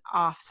turning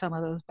off some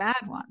of those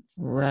bad ones.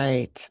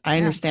 Right. I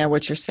understand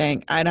what you're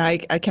saying. And I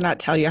cannot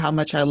tell you how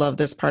much I love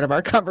this part of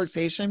our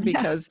conversation,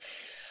 because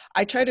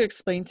I try to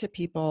explain to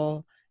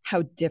people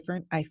how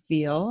different I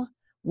feel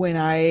when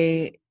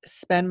I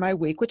spend my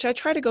week, which I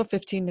try to go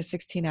 15 to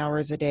 16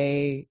 hours a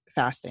day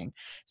fasting.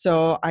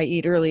 So I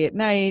eat early at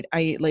night,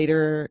 I eat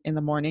later in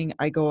the morning,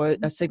 I go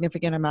a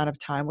significant amount of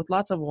time with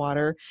lots of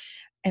water,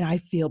 and I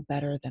feel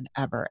better than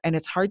ever. And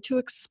it's hard to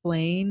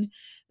explain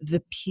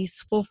the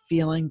peaceful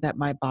feeling that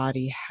my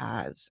body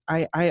has.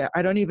 I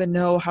don't even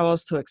know how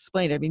else to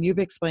explain it. I mean, you've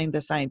explained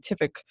the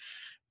scientific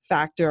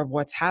factor of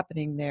what's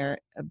happening there,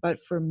 but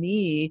for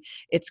me,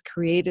 it's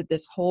created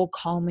this whole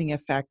calming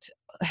effect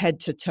head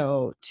to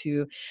toe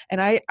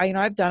and I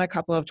I've done a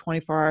couple of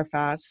 24-hour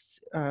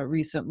fasts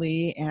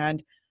recently,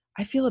 and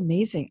I feel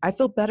amazing. I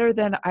feel better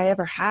than I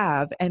ever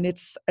have. And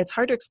it's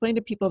hard to explain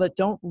to people that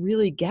don't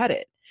really get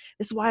it.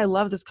 This is why I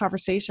love this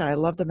conversation. I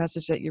love the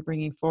message that you're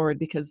bringing forward,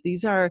 because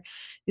these are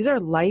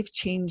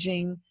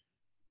life-changing,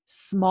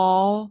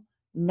 small,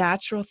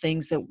 natural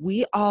things that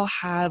we all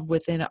have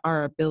within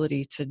our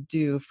ability to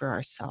do for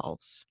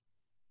ourselves.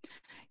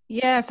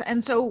 Yes.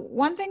 And so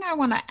one thing I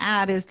want to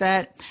add is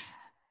that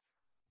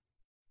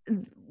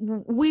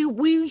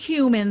we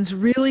humans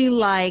really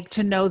like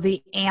to know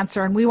the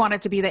answer, and we want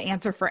it to be the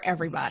answer for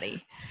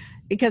everybody,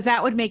 because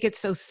that would make it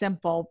so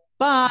simple.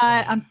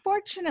 But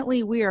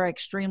unfortunately, we are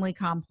extremely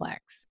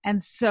complex.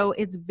 And so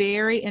it's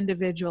very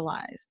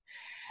individualized.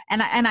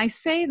 And I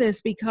say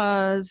this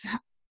because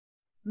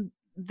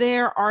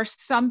there are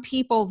some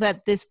people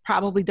that this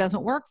probably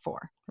doesn't work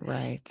for.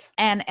 Right.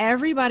 And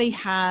everybody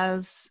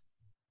has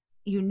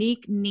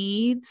unique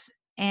needs.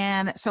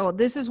 And so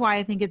this is why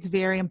I think it's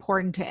very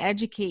important to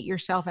educate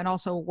yourself and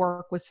also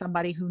work with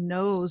somebody who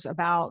knows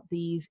about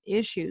these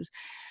issues.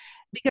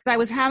 Because I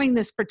was having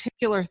this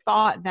particular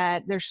thought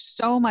that there's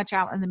so much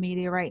out in the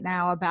media right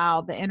now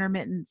about the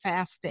intermittent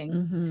fasting.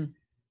 Mm-hmm.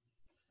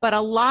 But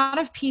a lot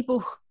of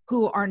people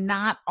who are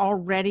not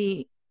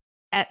already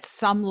at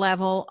some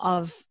level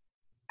of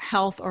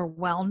health or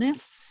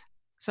wellness,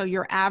 so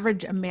your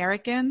average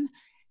American,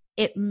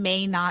 it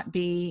may not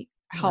be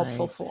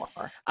helpful for.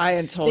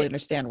 I totally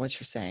understand what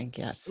you're saying.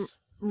 Yes.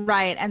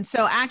 Right. And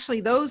so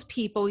actually those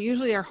people,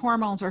 usually their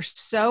hormones are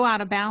so out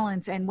of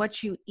balance, and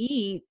what you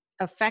eat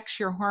affects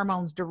your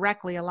hormones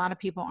directly. A lot of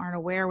people aren't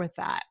aware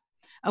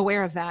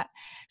of that.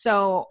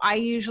 So I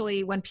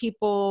usually, when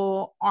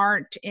people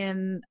aren't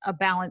in a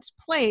balanced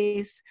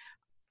place,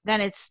 then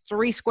it's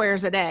 3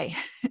 squares a day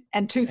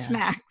and 2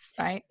 snacks,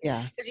 right?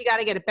 Yeah. Because you got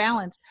to get it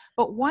balanced.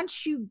 But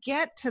once you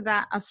get to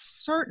a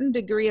certain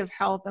degree of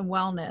health and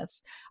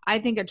wellness, I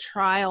think a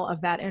trial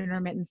of that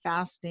intermittent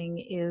fasting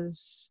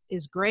is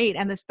great.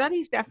 And the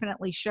studies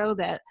definitely show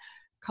that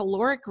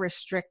caloric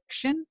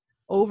restriction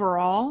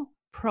overall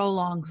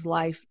prolongs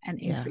life and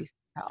increases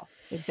health.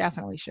 It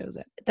definitely shows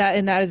it.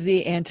 That is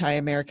the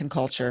anti-American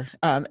culture.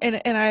 And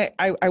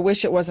I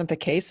wish it wasn't the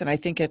case. And I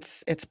think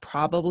it's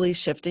probably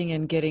shifting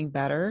and getting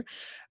better.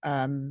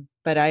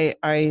 But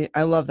I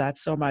love that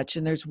so much.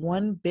 And there's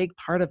one big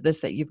part of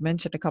this that you've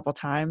mentioned a couple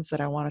times that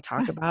I want to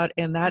talk about,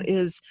 and that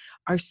is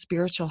our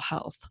spiritual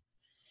health.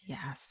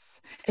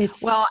 Yes. It's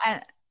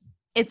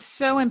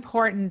so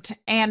important.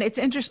 And it's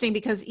interesting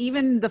because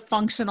even the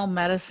functional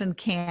medicine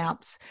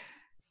camps,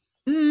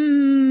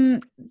 to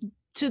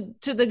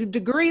the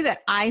degree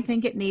that I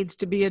think it needs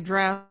to be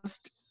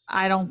addressed,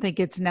 I don't think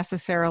it's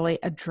necessarily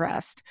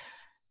addressed.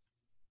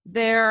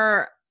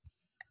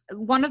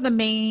 One of the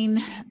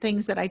main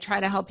things that I try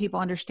to help people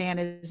understand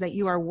is that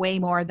you are way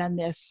more than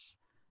this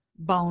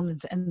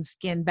bones and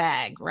skin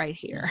bag right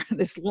here,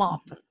 this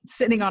lump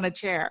sitting on a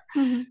chair.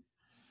 Mm-hmm.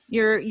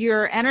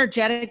 Your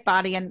energetic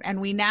body, and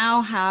we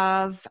now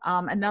have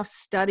enough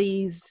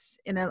studies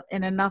in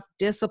enough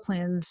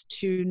disciplines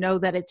to know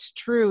that it's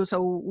true.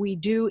 So we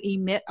do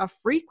emit a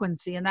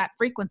frequency, and that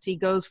frequency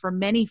goes for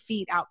many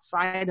feet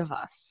outside of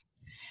us,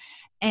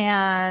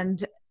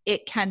 and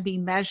it can be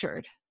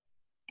measured,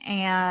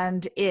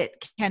 and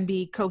it can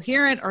be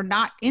coherent or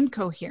not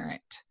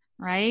incoherent.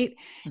 Right?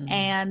 Mm-hmm.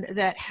 And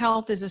that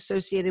health is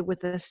associated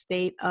with a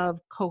state of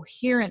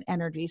coherent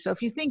energy. So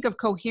if you think of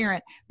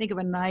coherent, think of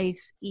a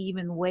nice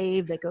even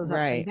wave that goes up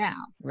and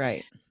down.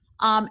 Right.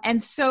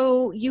 And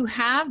so you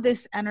have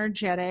this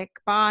energetic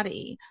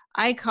body.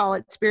 I call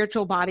it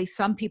spiritual body.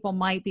 Some people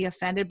might be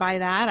offended by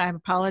that. I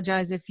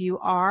apologize if you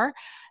are,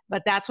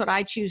 but that's what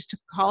I choose to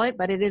call it.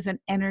 But it is an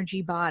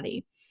energy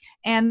body.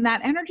 And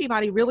that energy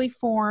body really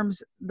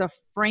forms the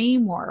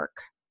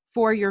framework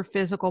for your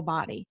physical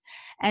body.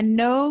 And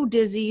no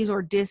disease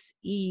or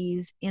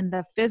dis-ease in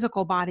the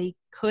physical body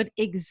could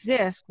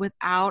exist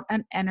without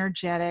an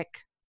energetic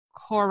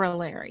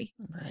corollary.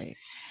 Right.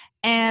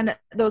 And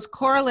those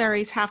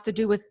corollaries have to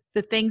do with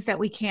the things that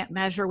we can't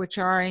measure, which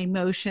are our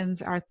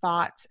emotions, our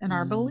thoughts, and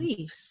our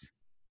beliefs.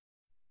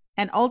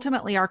 And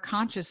ultimately our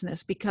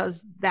consciousness,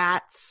 because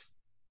that's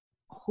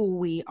who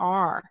we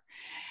are.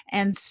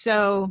 And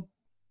so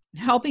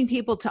helping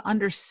people to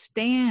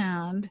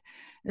understand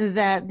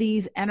that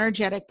these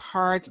energetic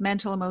parts,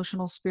 mental,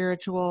 emotional,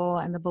 spiritual,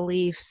 and the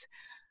beliefs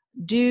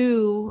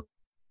do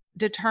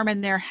determine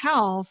their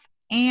health,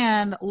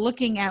 and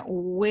looking at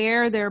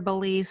where their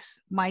beliefs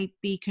might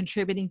be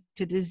contributing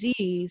to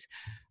disease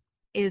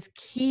is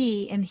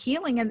key in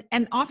healing,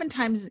 and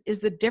oftentimes is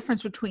the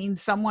difference between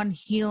someone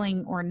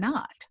healing or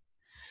not.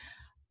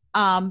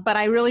 But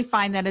I really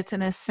find that it's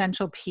an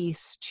essential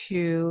piece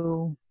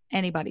to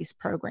anybody's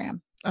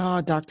program.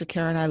 Oh, Dr.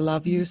 Karen, I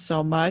love you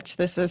so much.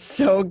 This is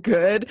so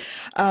good.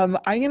 I'm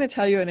going to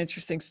tell you an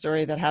interesting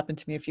story that happened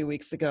to me a few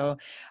weeks ago.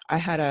 I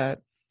had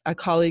a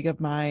colleague of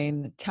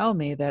mine tell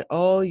me that,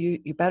 oh, you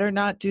better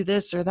not do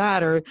this or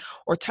that, or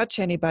touch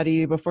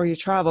anybody before you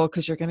travel,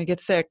 because you're going to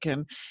get sick.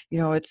 And,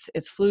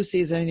 it's flu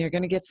season and you're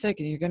going to get sick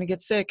and you're going to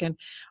get sick. And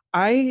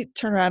I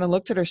turned around and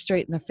looked at her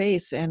straight in the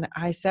face and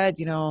I said,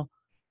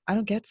 I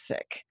don't get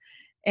sick.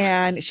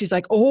 And she's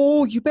like,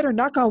 oh, you better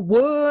knock on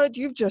wood.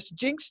 You've just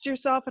jinxed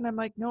yourself. And I'm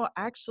like, no,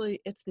 actually,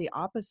 it's the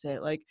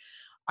opposite. Like,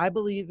 I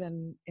believe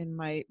in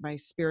my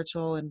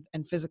spiritual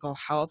and physical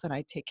health, and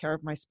I take care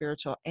of my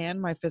spiritual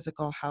and my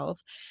physical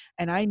health.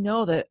 And I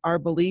know that our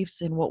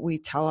beliefs in what we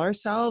tell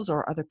ourselves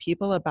or other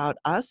people about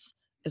us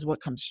is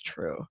what comes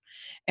true.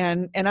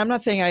 And I'm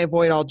not saying I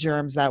avoid all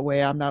germs that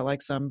way. I'm not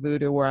like some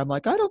voodoo where I'm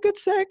like, I don't get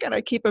sick and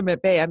I keep them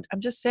at bay. I'm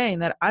just saying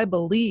that I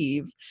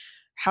believe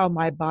how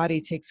my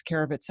body takes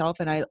care of itself.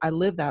 And I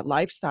live that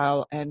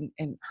lifestyle, and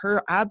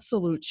her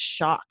absolute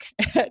shock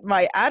at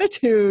my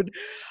attitude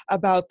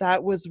about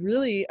that was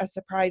really a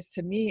surprise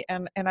to me.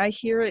 And I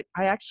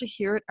actually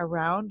hear it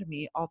around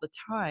me all the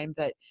time,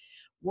 that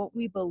what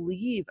we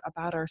believe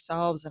about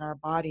ourselves and our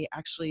body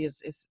actually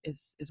is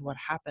what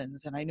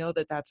happens. And I know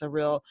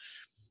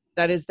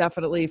that is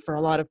definitely, for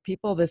a lot of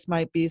people, this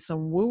might be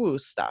some woo-woo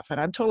stuff,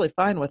 and I'm totally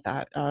fine with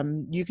that.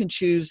 You can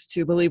choose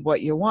to believe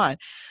what you want,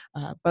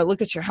 but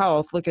look at your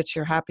health, look at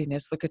your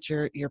happiness, look at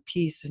your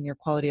peace and your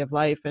quality of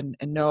life, and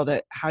know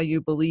that how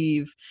you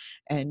believe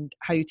and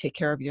how you take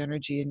care of your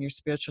energy and your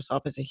spiritual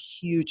self is a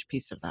huge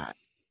piece of that.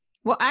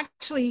 Well,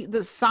 actually,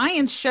 the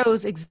science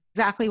shows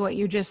exactly what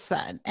you just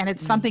said, and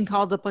it's something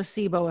called the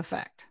placebo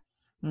effect.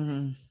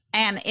 Mm-hmm.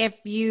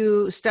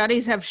 And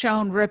studies have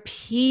shown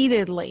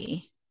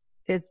repeatedly,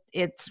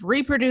 it's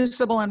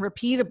reproducible and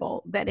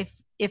repeatable, that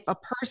if a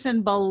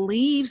person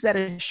believes that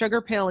a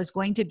sugar pill is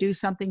going to do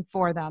something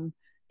for them,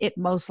 it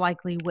most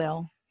likely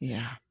will.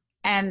 Yeah.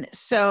 And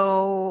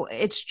so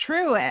it's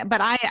true. But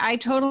I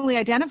totally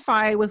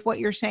identify with what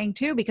you're saying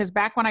too, because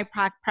back when I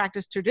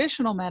practiced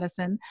traditional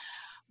medicine,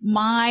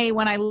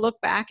 when I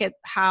look back at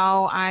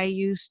how I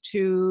used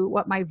to,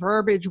 what my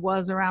verbiage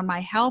was around my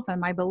health and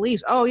my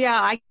beliefs. Oh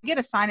yeah, I get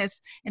a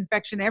sinus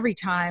infection every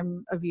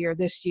time of year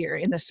this year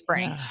in the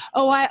spring. Yeah.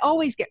 Oh, I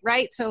always get,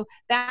 right? So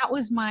that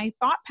was my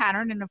thought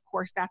pattern. And of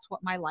course, that's what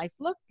my life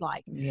looked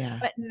like. Yeah.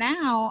 But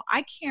now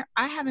I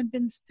haven't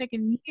been sick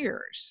in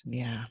years.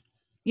 Yeah.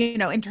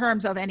 In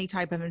terms of any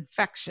type of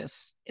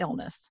infectious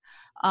illness.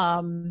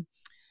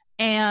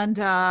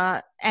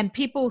 And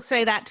people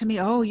say that to me,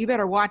 oh, you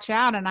better watch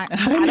out. And I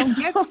don't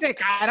get sick.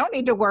 I don't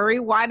need to worry.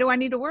 Why do I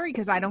need to worry?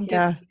 Because I don't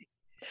get sick.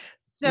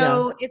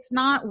 So it's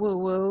not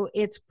woo-woo.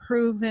 It's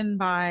proven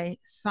by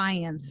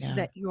science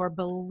that your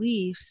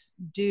beliefs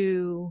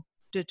do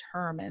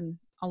determine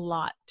a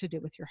lot to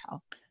do with your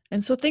health.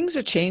 And so things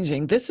are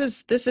changing.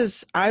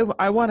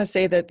 I want to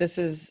say that this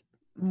is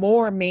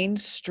more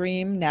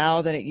mainstream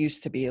now than it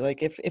used to be.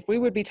 Like if we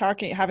would be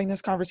having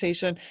this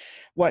conversation,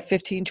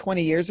 15,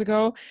 20 years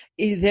ago,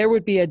 there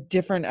would be a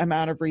different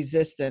amount of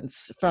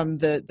resistance from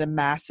the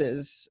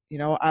masses,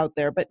 out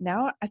there. But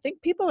now I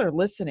think people are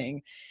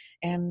listening,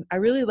 and I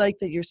really like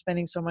that you're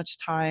spending so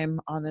much time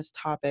on this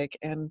topic.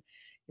 And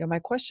my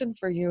question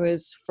for you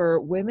is, for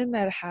women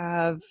that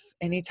have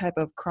any type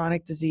of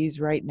chronic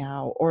disease right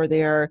now, or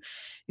they are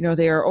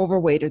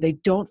overweight, or they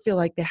don't feel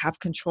like they have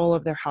control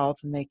of their health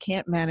and they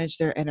can't manage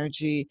their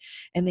energy,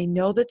 and they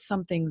know that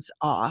something's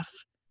off,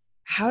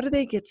 how do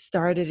they get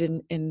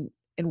started in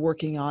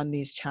working on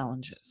these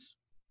challenges?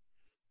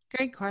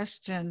 Great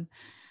question.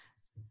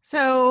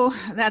 So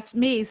that's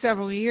me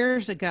several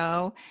years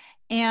ago.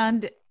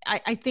 And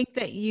I think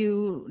that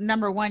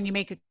number one, you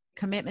make a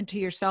commitment to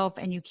yourself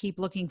and you keep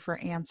looking for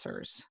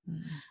answers.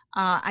 Mm-hmm.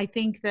 I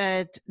think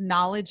that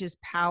knowledge is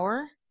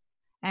power.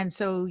 And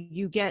so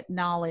you get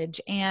knowledge,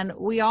 and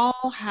we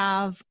all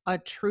have a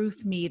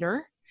truth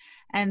meter.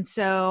 And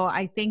so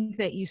I think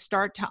that you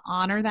start to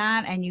honor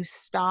that, and you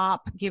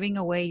stop giving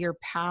away your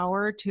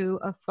power to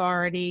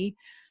authority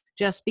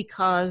just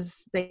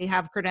because they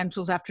have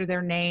credentials after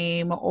their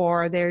name,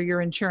 or they're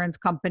your insurance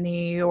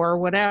company or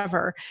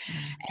whatever.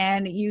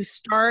 And you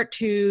start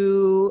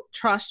to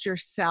trust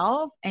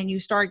yourself, and you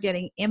start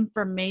getting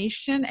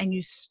information, and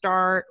you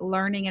start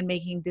learning and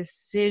making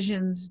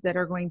decisions that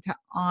are going to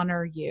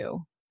honor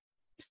you.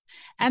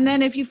 And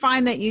then if you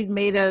find that you've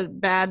made a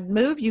bad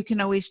move, you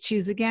can always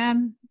choose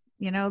again.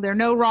 There are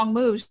no wrong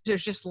moves.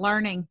 There's just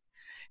learning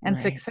and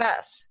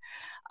success.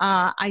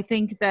 I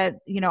think that,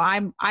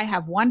 I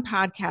have one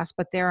podcast,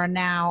 but there are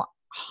now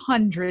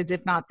hundreds,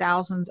 if not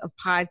thousands, of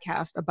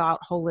podcasts about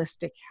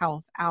holistic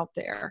health out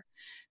there.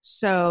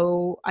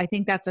 So I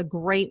think that's a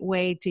great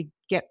way to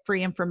get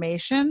free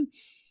information.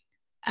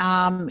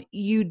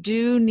 You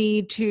do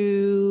need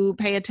to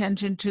pay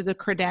attention to the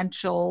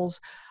credentials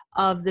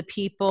of the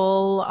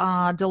people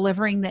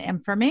delivering the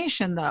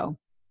information, though.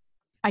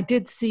 I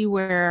did see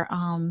where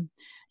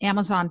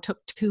Amazon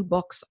took 2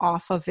 books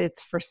off of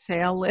its for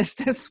sale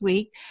list this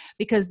week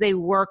because they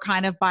were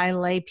kind of by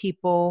lay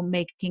people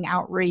making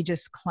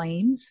outrageous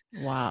claims.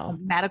 Wow.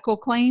 Medical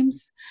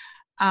claims.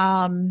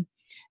 And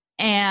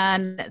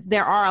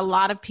there are a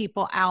lot of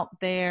people out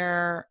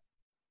there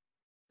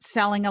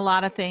selling a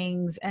lot of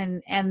things,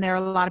 and there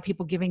are a lot of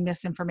people giving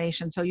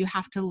misinformation. So you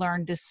have to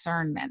learn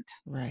discernment.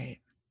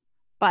 Right.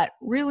 But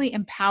really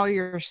empower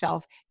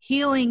yourself.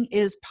 Healing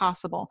is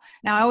possible.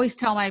 Now, I always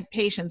tell my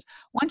patients,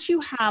 once you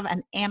have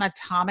an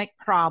anatomic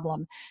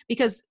problem,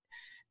 because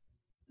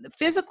the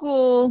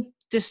physical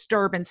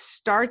disturbance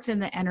starts in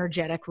the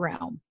energetic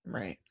realm.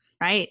 Right.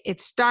 Right?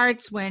 It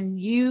starts when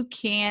you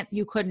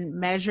couldn't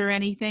measure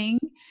anything,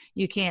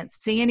 you can't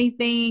see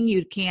anything,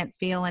 you can't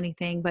feel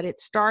anything, but it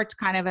starts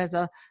kind of as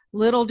a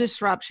little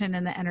disruption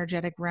in the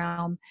energetic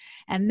realm.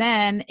 And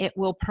then it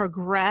will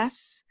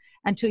progress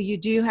until you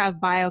do have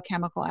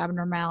biochemical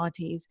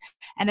abnormalities.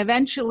 And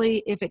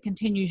eventually, if it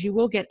continues, you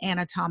will get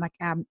anatomic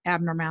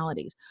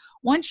abnormalities.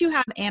 Once you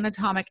have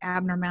anatomic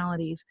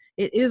abnormalities,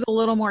 it is a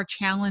little more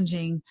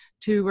challenging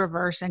to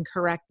reverse and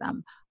correct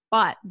them.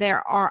 But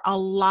there are a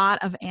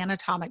lot of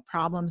anatomic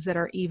problems that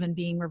are even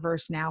being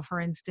reversed now. For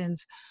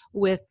instance,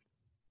 with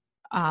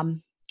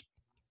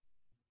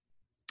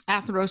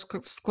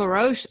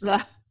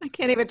atherosclerosis, I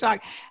can't even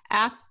talk,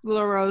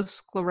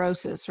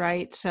 atherosclerosis,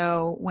 right?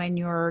 So when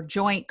your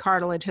joint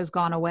cartilage has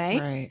gone away,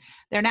 right,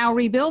 they're now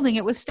rebuilding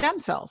it with stem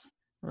cells.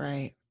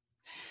 Right.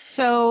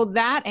 So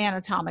that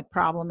anatomic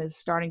problem is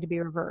starting to be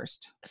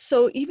reversed.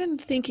 So even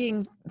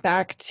thinking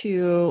back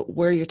to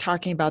where you're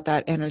talking about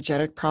that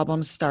energetic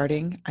problem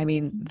starting, I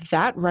mean,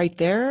 that right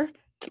there,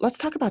 let's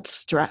talk about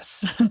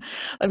stress.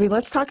 I mean,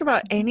 let's talk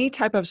about any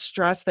type of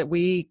stress that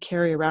we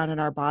carry around in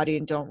our body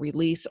and don't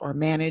release or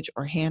manage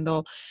or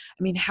handle.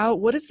 I mean,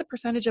 what is the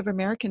percentage of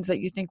Americans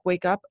that you think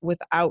wake up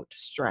without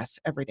stress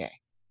every day?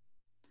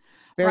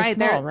 Very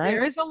small, right?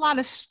 There is a lot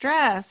of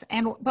stress.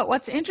 But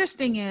what's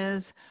interesting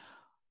is,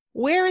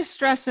 where is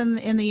stress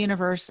in the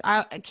universe?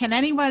 Can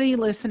anybody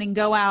listening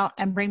go out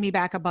and bring me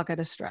back a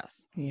bucket of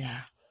stress? Yeah.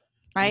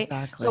 Right?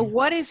 Exactly. So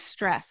what is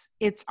stress?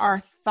 It's our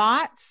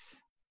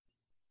thoughts.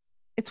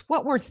 It's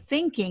what we're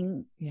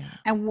thinking. Yeah.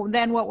 And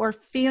then what we're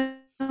feeling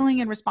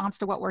in response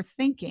to what we're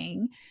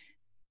thinking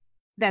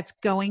that's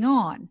going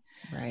on.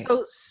 Right.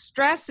 So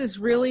stress is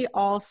really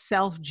all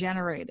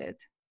self-generated.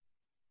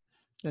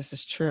 This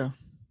is true.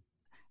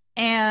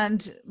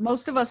 And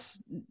most of us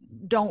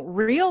don't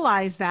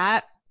realize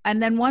that. And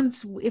then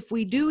if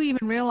we do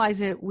even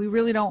realize it, we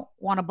really don't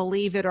want to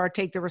believe it or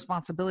take the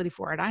responsibility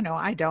for it. I know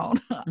I don't.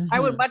 Mm-hmm.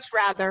 I would much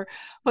rather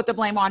put the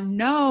blame on,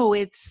 no,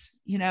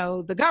 it's,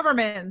 the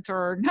government,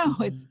 or no,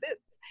 it's this.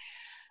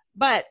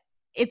 But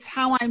it's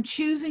how I'm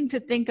choosing to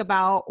think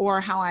about, or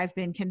how I've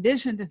been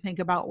conditioned to think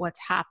about what's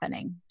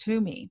happening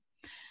to me.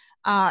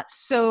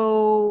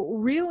 So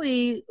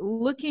really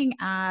looking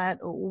at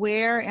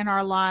where in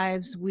our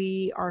lives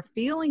we are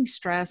feeling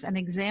stress and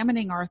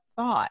examining our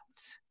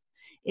thoughts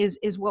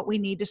is what we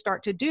need to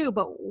start to do.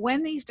 But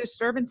when these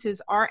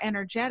disturbances are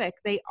energetic,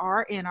 they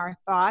are in our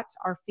thoughts,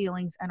 our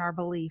feelings, and our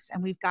beliefs.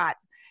 And we've got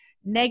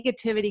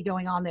negativity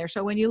going on there.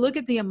 So when you look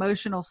at the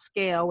emotional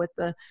scale, with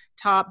the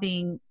top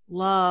being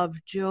love,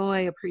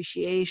 joy,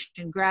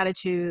 appreciation,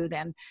 gratitude,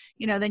 and,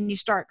 then you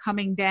start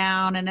coming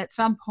down, and at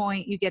some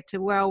point you get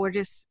to, well, we're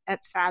just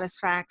at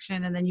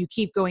satisfaction, and then you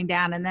keep going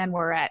down, and then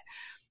we're at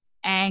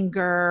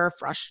anger,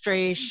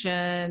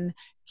 frustration,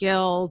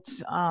 guilt,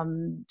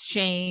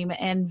 shame,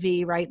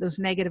 envy, right? Those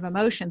negative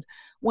emotions.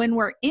 When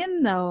we're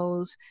in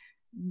those,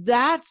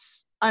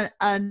 that's a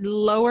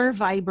lower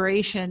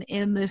vibration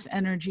in this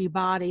energy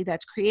body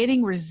that's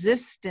creating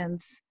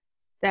resistance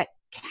that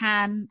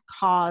can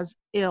cause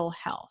ill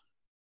health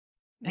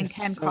and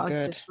can cause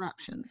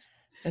disruptions.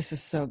 This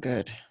is so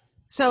good.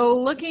 So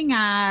looking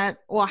at,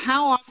 well,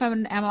 how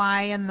often am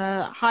I in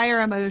the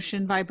higher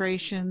emotion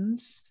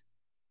vibrations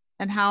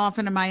and how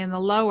often am I in the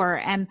lower?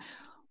 And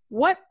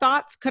what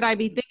thoughts could I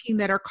be thinking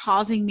that are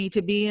causing me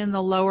to be in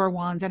the lower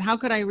ones? And how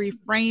could I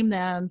reframe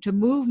them to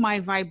move my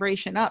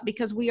vibration up?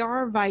 Because we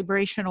are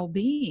vibrational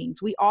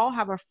beings. We all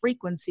have a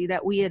frequency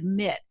that we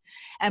emit.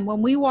 And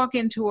when we walk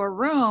into a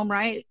room,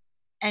 right,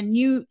 and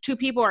two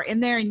people are in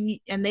there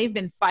and they've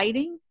been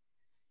fighting,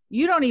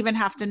 you don't even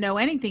have to know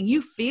anything.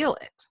 You feel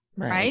it,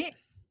 right?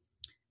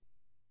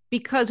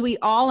 Because we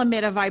all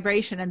emit a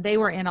vibration, and they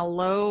were in a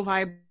low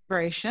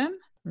vibration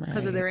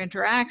because of their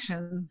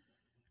interaction.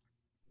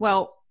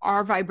 Well,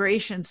 our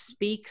vibration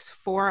speaks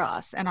for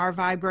us, and our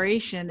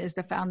vibration is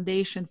the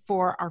foundation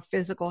for our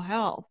physical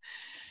health.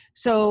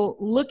 So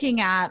looking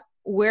at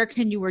where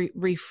can you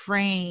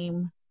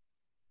reframe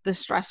the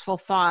stressful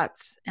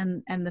thoughts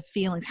and the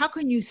feelings? How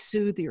can you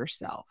soothe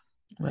yourself?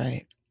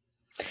 Right.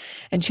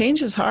 And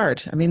change is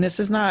hard. This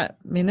is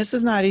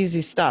not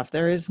easy stuff.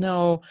 There is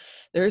no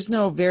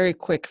very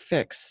quick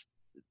fix,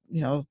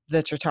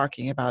 that you're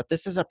talking about.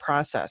 This is a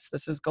process.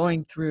 This is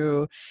going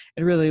through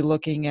and really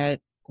looking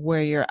at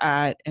where you're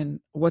at and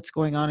what's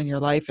going on in your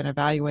life and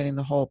evaluating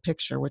the whole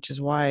picture, which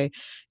is why,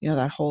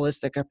 that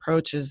holistic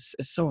approach is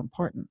so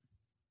important.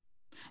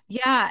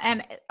 Yeah.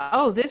 And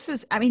this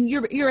is,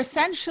 you're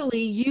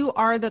essentially, you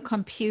are the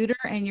computer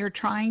and you're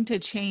trying to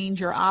change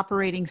your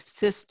operating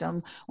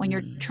system when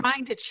you're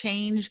trying to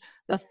change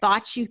the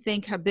thoughts you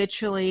think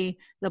habitually,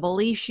 the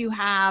beliefs you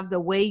have, the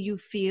way you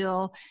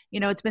feel.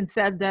 It's been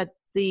said that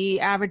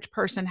the average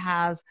person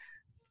has,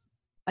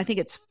 I think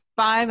it's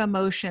 5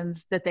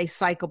 emotions that they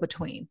cycle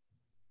between.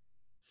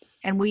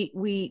 And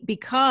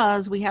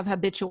because we have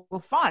habitual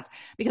thoughts,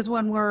 because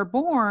when we're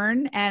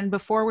born and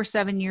before we're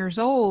 7 years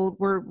old,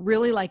 we're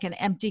really like an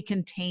empty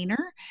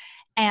container.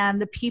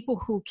 And the people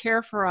who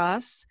care for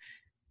us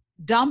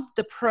dump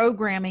the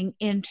programming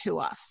into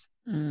us.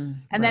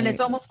 And then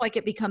it's almost like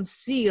it becomes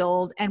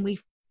sealed and we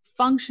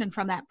function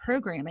from that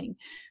programming.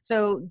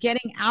 So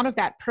getting out of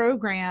that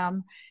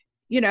program,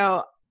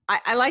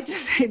 I like to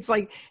say it's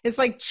like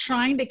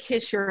trying to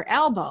kiss your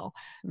elbow,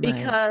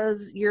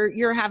 because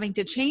you're having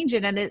to change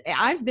it. And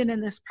I've been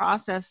in this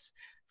process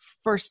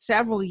for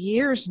several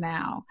years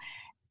now,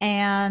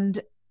 and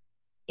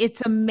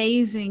it's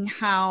amazing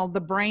how the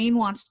brain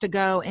wants to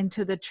go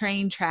into the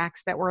train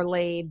tracks that were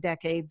laid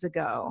decades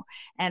ago.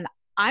 And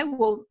I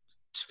will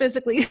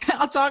physically,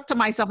 I'll talk to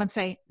myself and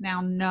say,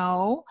 now,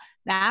 no,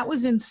 that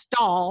was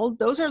installed.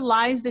 Those are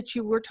lies that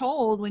you were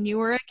told when you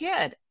were a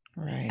kid,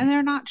 and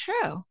they're not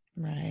true.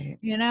 Right.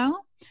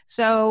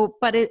 So,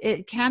 but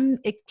it can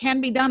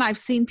be done. I've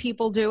seen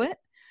people do it.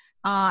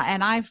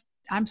 And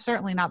I'm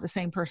certainly not the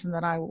same person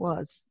that I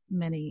was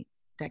many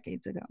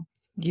decades ago.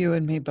 You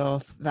and me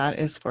both. That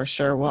is for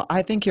sure. Well,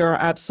 I think you're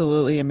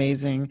absolutely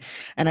amazing.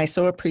 And I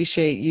so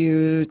appreciate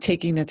you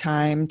taking the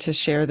time to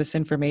share this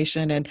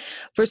information. And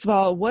first of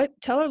all,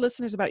 tell our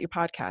listeners about your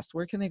podcast.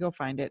 Where can they go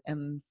find it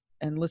and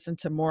listen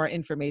to more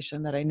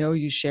information that I know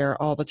you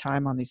share all the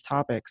time on these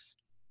topics?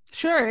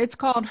 Sure. It's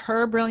called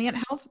Her Brilliant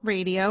Health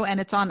Radio, and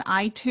it's on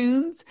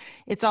iTunes.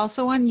 It's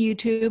also on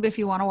YouTube if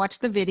you want to watch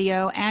the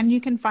video, and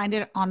you can find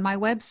it on my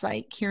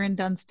website,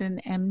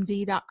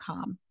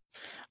 KieranDunstonMD.com.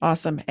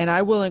 Awesome. And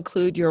I will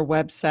include your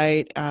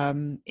website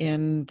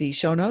in the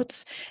show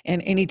notes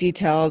and any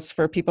details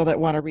for people that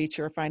want to reach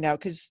you or find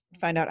out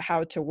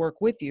how to work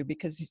with you,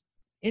 because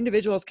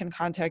individuals can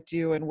contact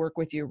you and work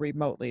with you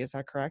remotely. Is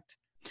that correct?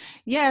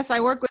 Yes, I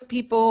work with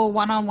people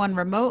one-on-one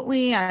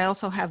remotely. I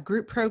also have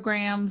group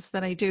programs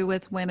that I do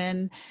with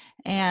women.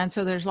 And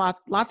so there's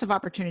lots of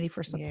opportunity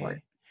for support.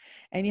 Yay.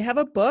 And you have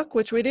a book,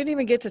 which we didn't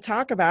even get to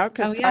talk about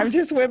because time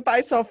just went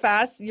by so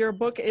fast. Your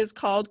book is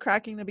called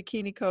Cracking the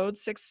Bikini Code,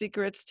 6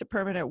 Secrets to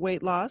Permanent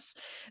Weight Loss.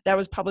 That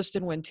was published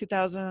in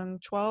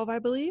 2012, I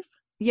believe?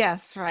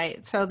 Yes,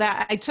 right. So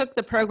that I took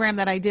the program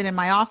that I did in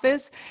my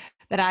office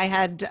that I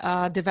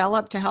had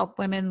developed to help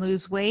women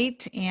lose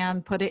weight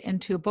and put it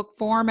into a book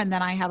form. And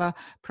then I have a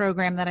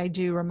program that I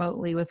do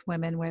remotely with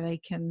women where they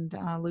can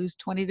lose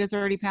 20 to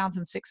 30 pounds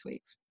in 6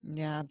 weeks.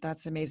 Yeah,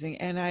 that's amazing.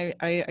 And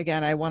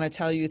I want to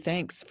tell you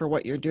thanks for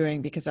what you're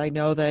doing, because I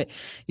know that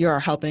you are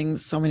helping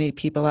so many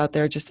people out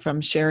there just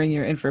from sharing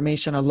your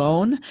information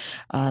alone,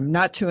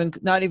 not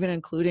even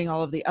including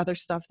all of the other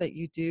stuff that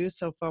you do.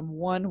 So from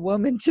one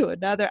woman to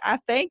another, I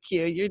thank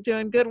you. You're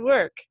doing good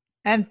work.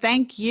 And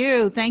thank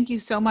you. Thank you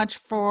so much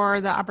for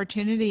the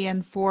opportunity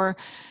and for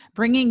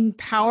bringing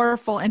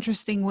powerful,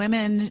 interesting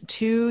women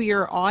to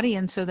your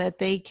audience so that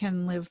they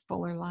can live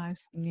fuller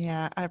lives.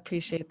 Yeah, I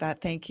appreciate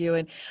that. Thank you.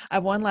 And I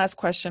have one last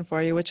question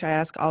for you, which I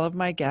ask all of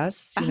my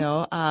guests.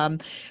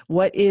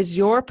 What is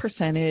your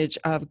percentage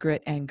of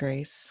grit and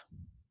grace?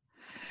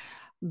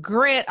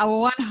 Grit a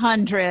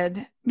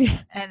 100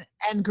 and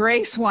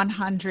grace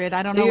 100.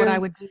 I don't know what I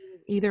would do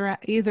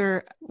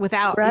either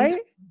without. Right?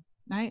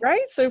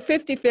 Right. So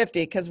 50-50,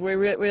 because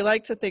we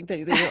like to think that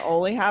you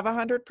only have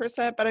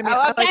 100%, but I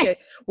like it.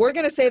 We're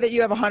going to say that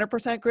you have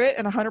 100% grit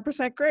and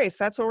 100% grace.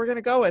 That's what we're going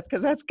to go with,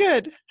 because that's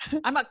good.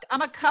 I'm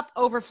a cup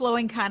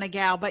overflowing kind of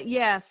gal, but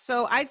yes.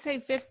 So I'd say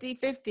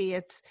 50-50.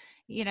 It's,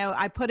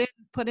 I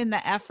put in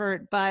the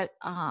effort, but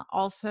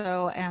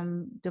also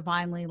am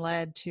divinely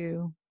led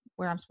to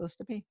where I'm supposed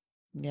to be.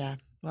 Yeah.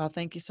 Well,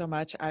 thank you so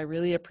much. I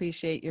really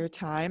appreciate your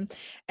time.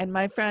 And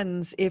my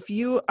friends, if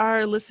you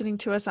are listening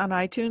to us on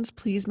iTunes,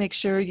 please make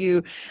sure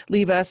you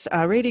leave us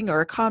a rating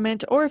or a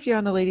comment, or if you're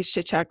on the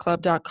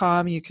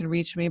ladieschitchatclub.com, you can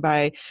reach me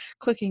by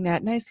clicking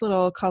that nice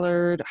little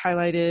colored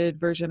highlighted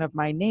version of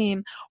my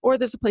name, or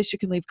there's a place you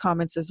can leave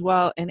comments as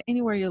well. And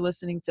anywhere you're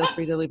listening, feel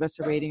free to leave us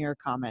a rating or a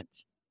comment.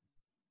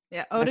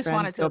 Yeah, Otis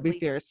wanted to be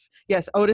fierce. Yes, Otis.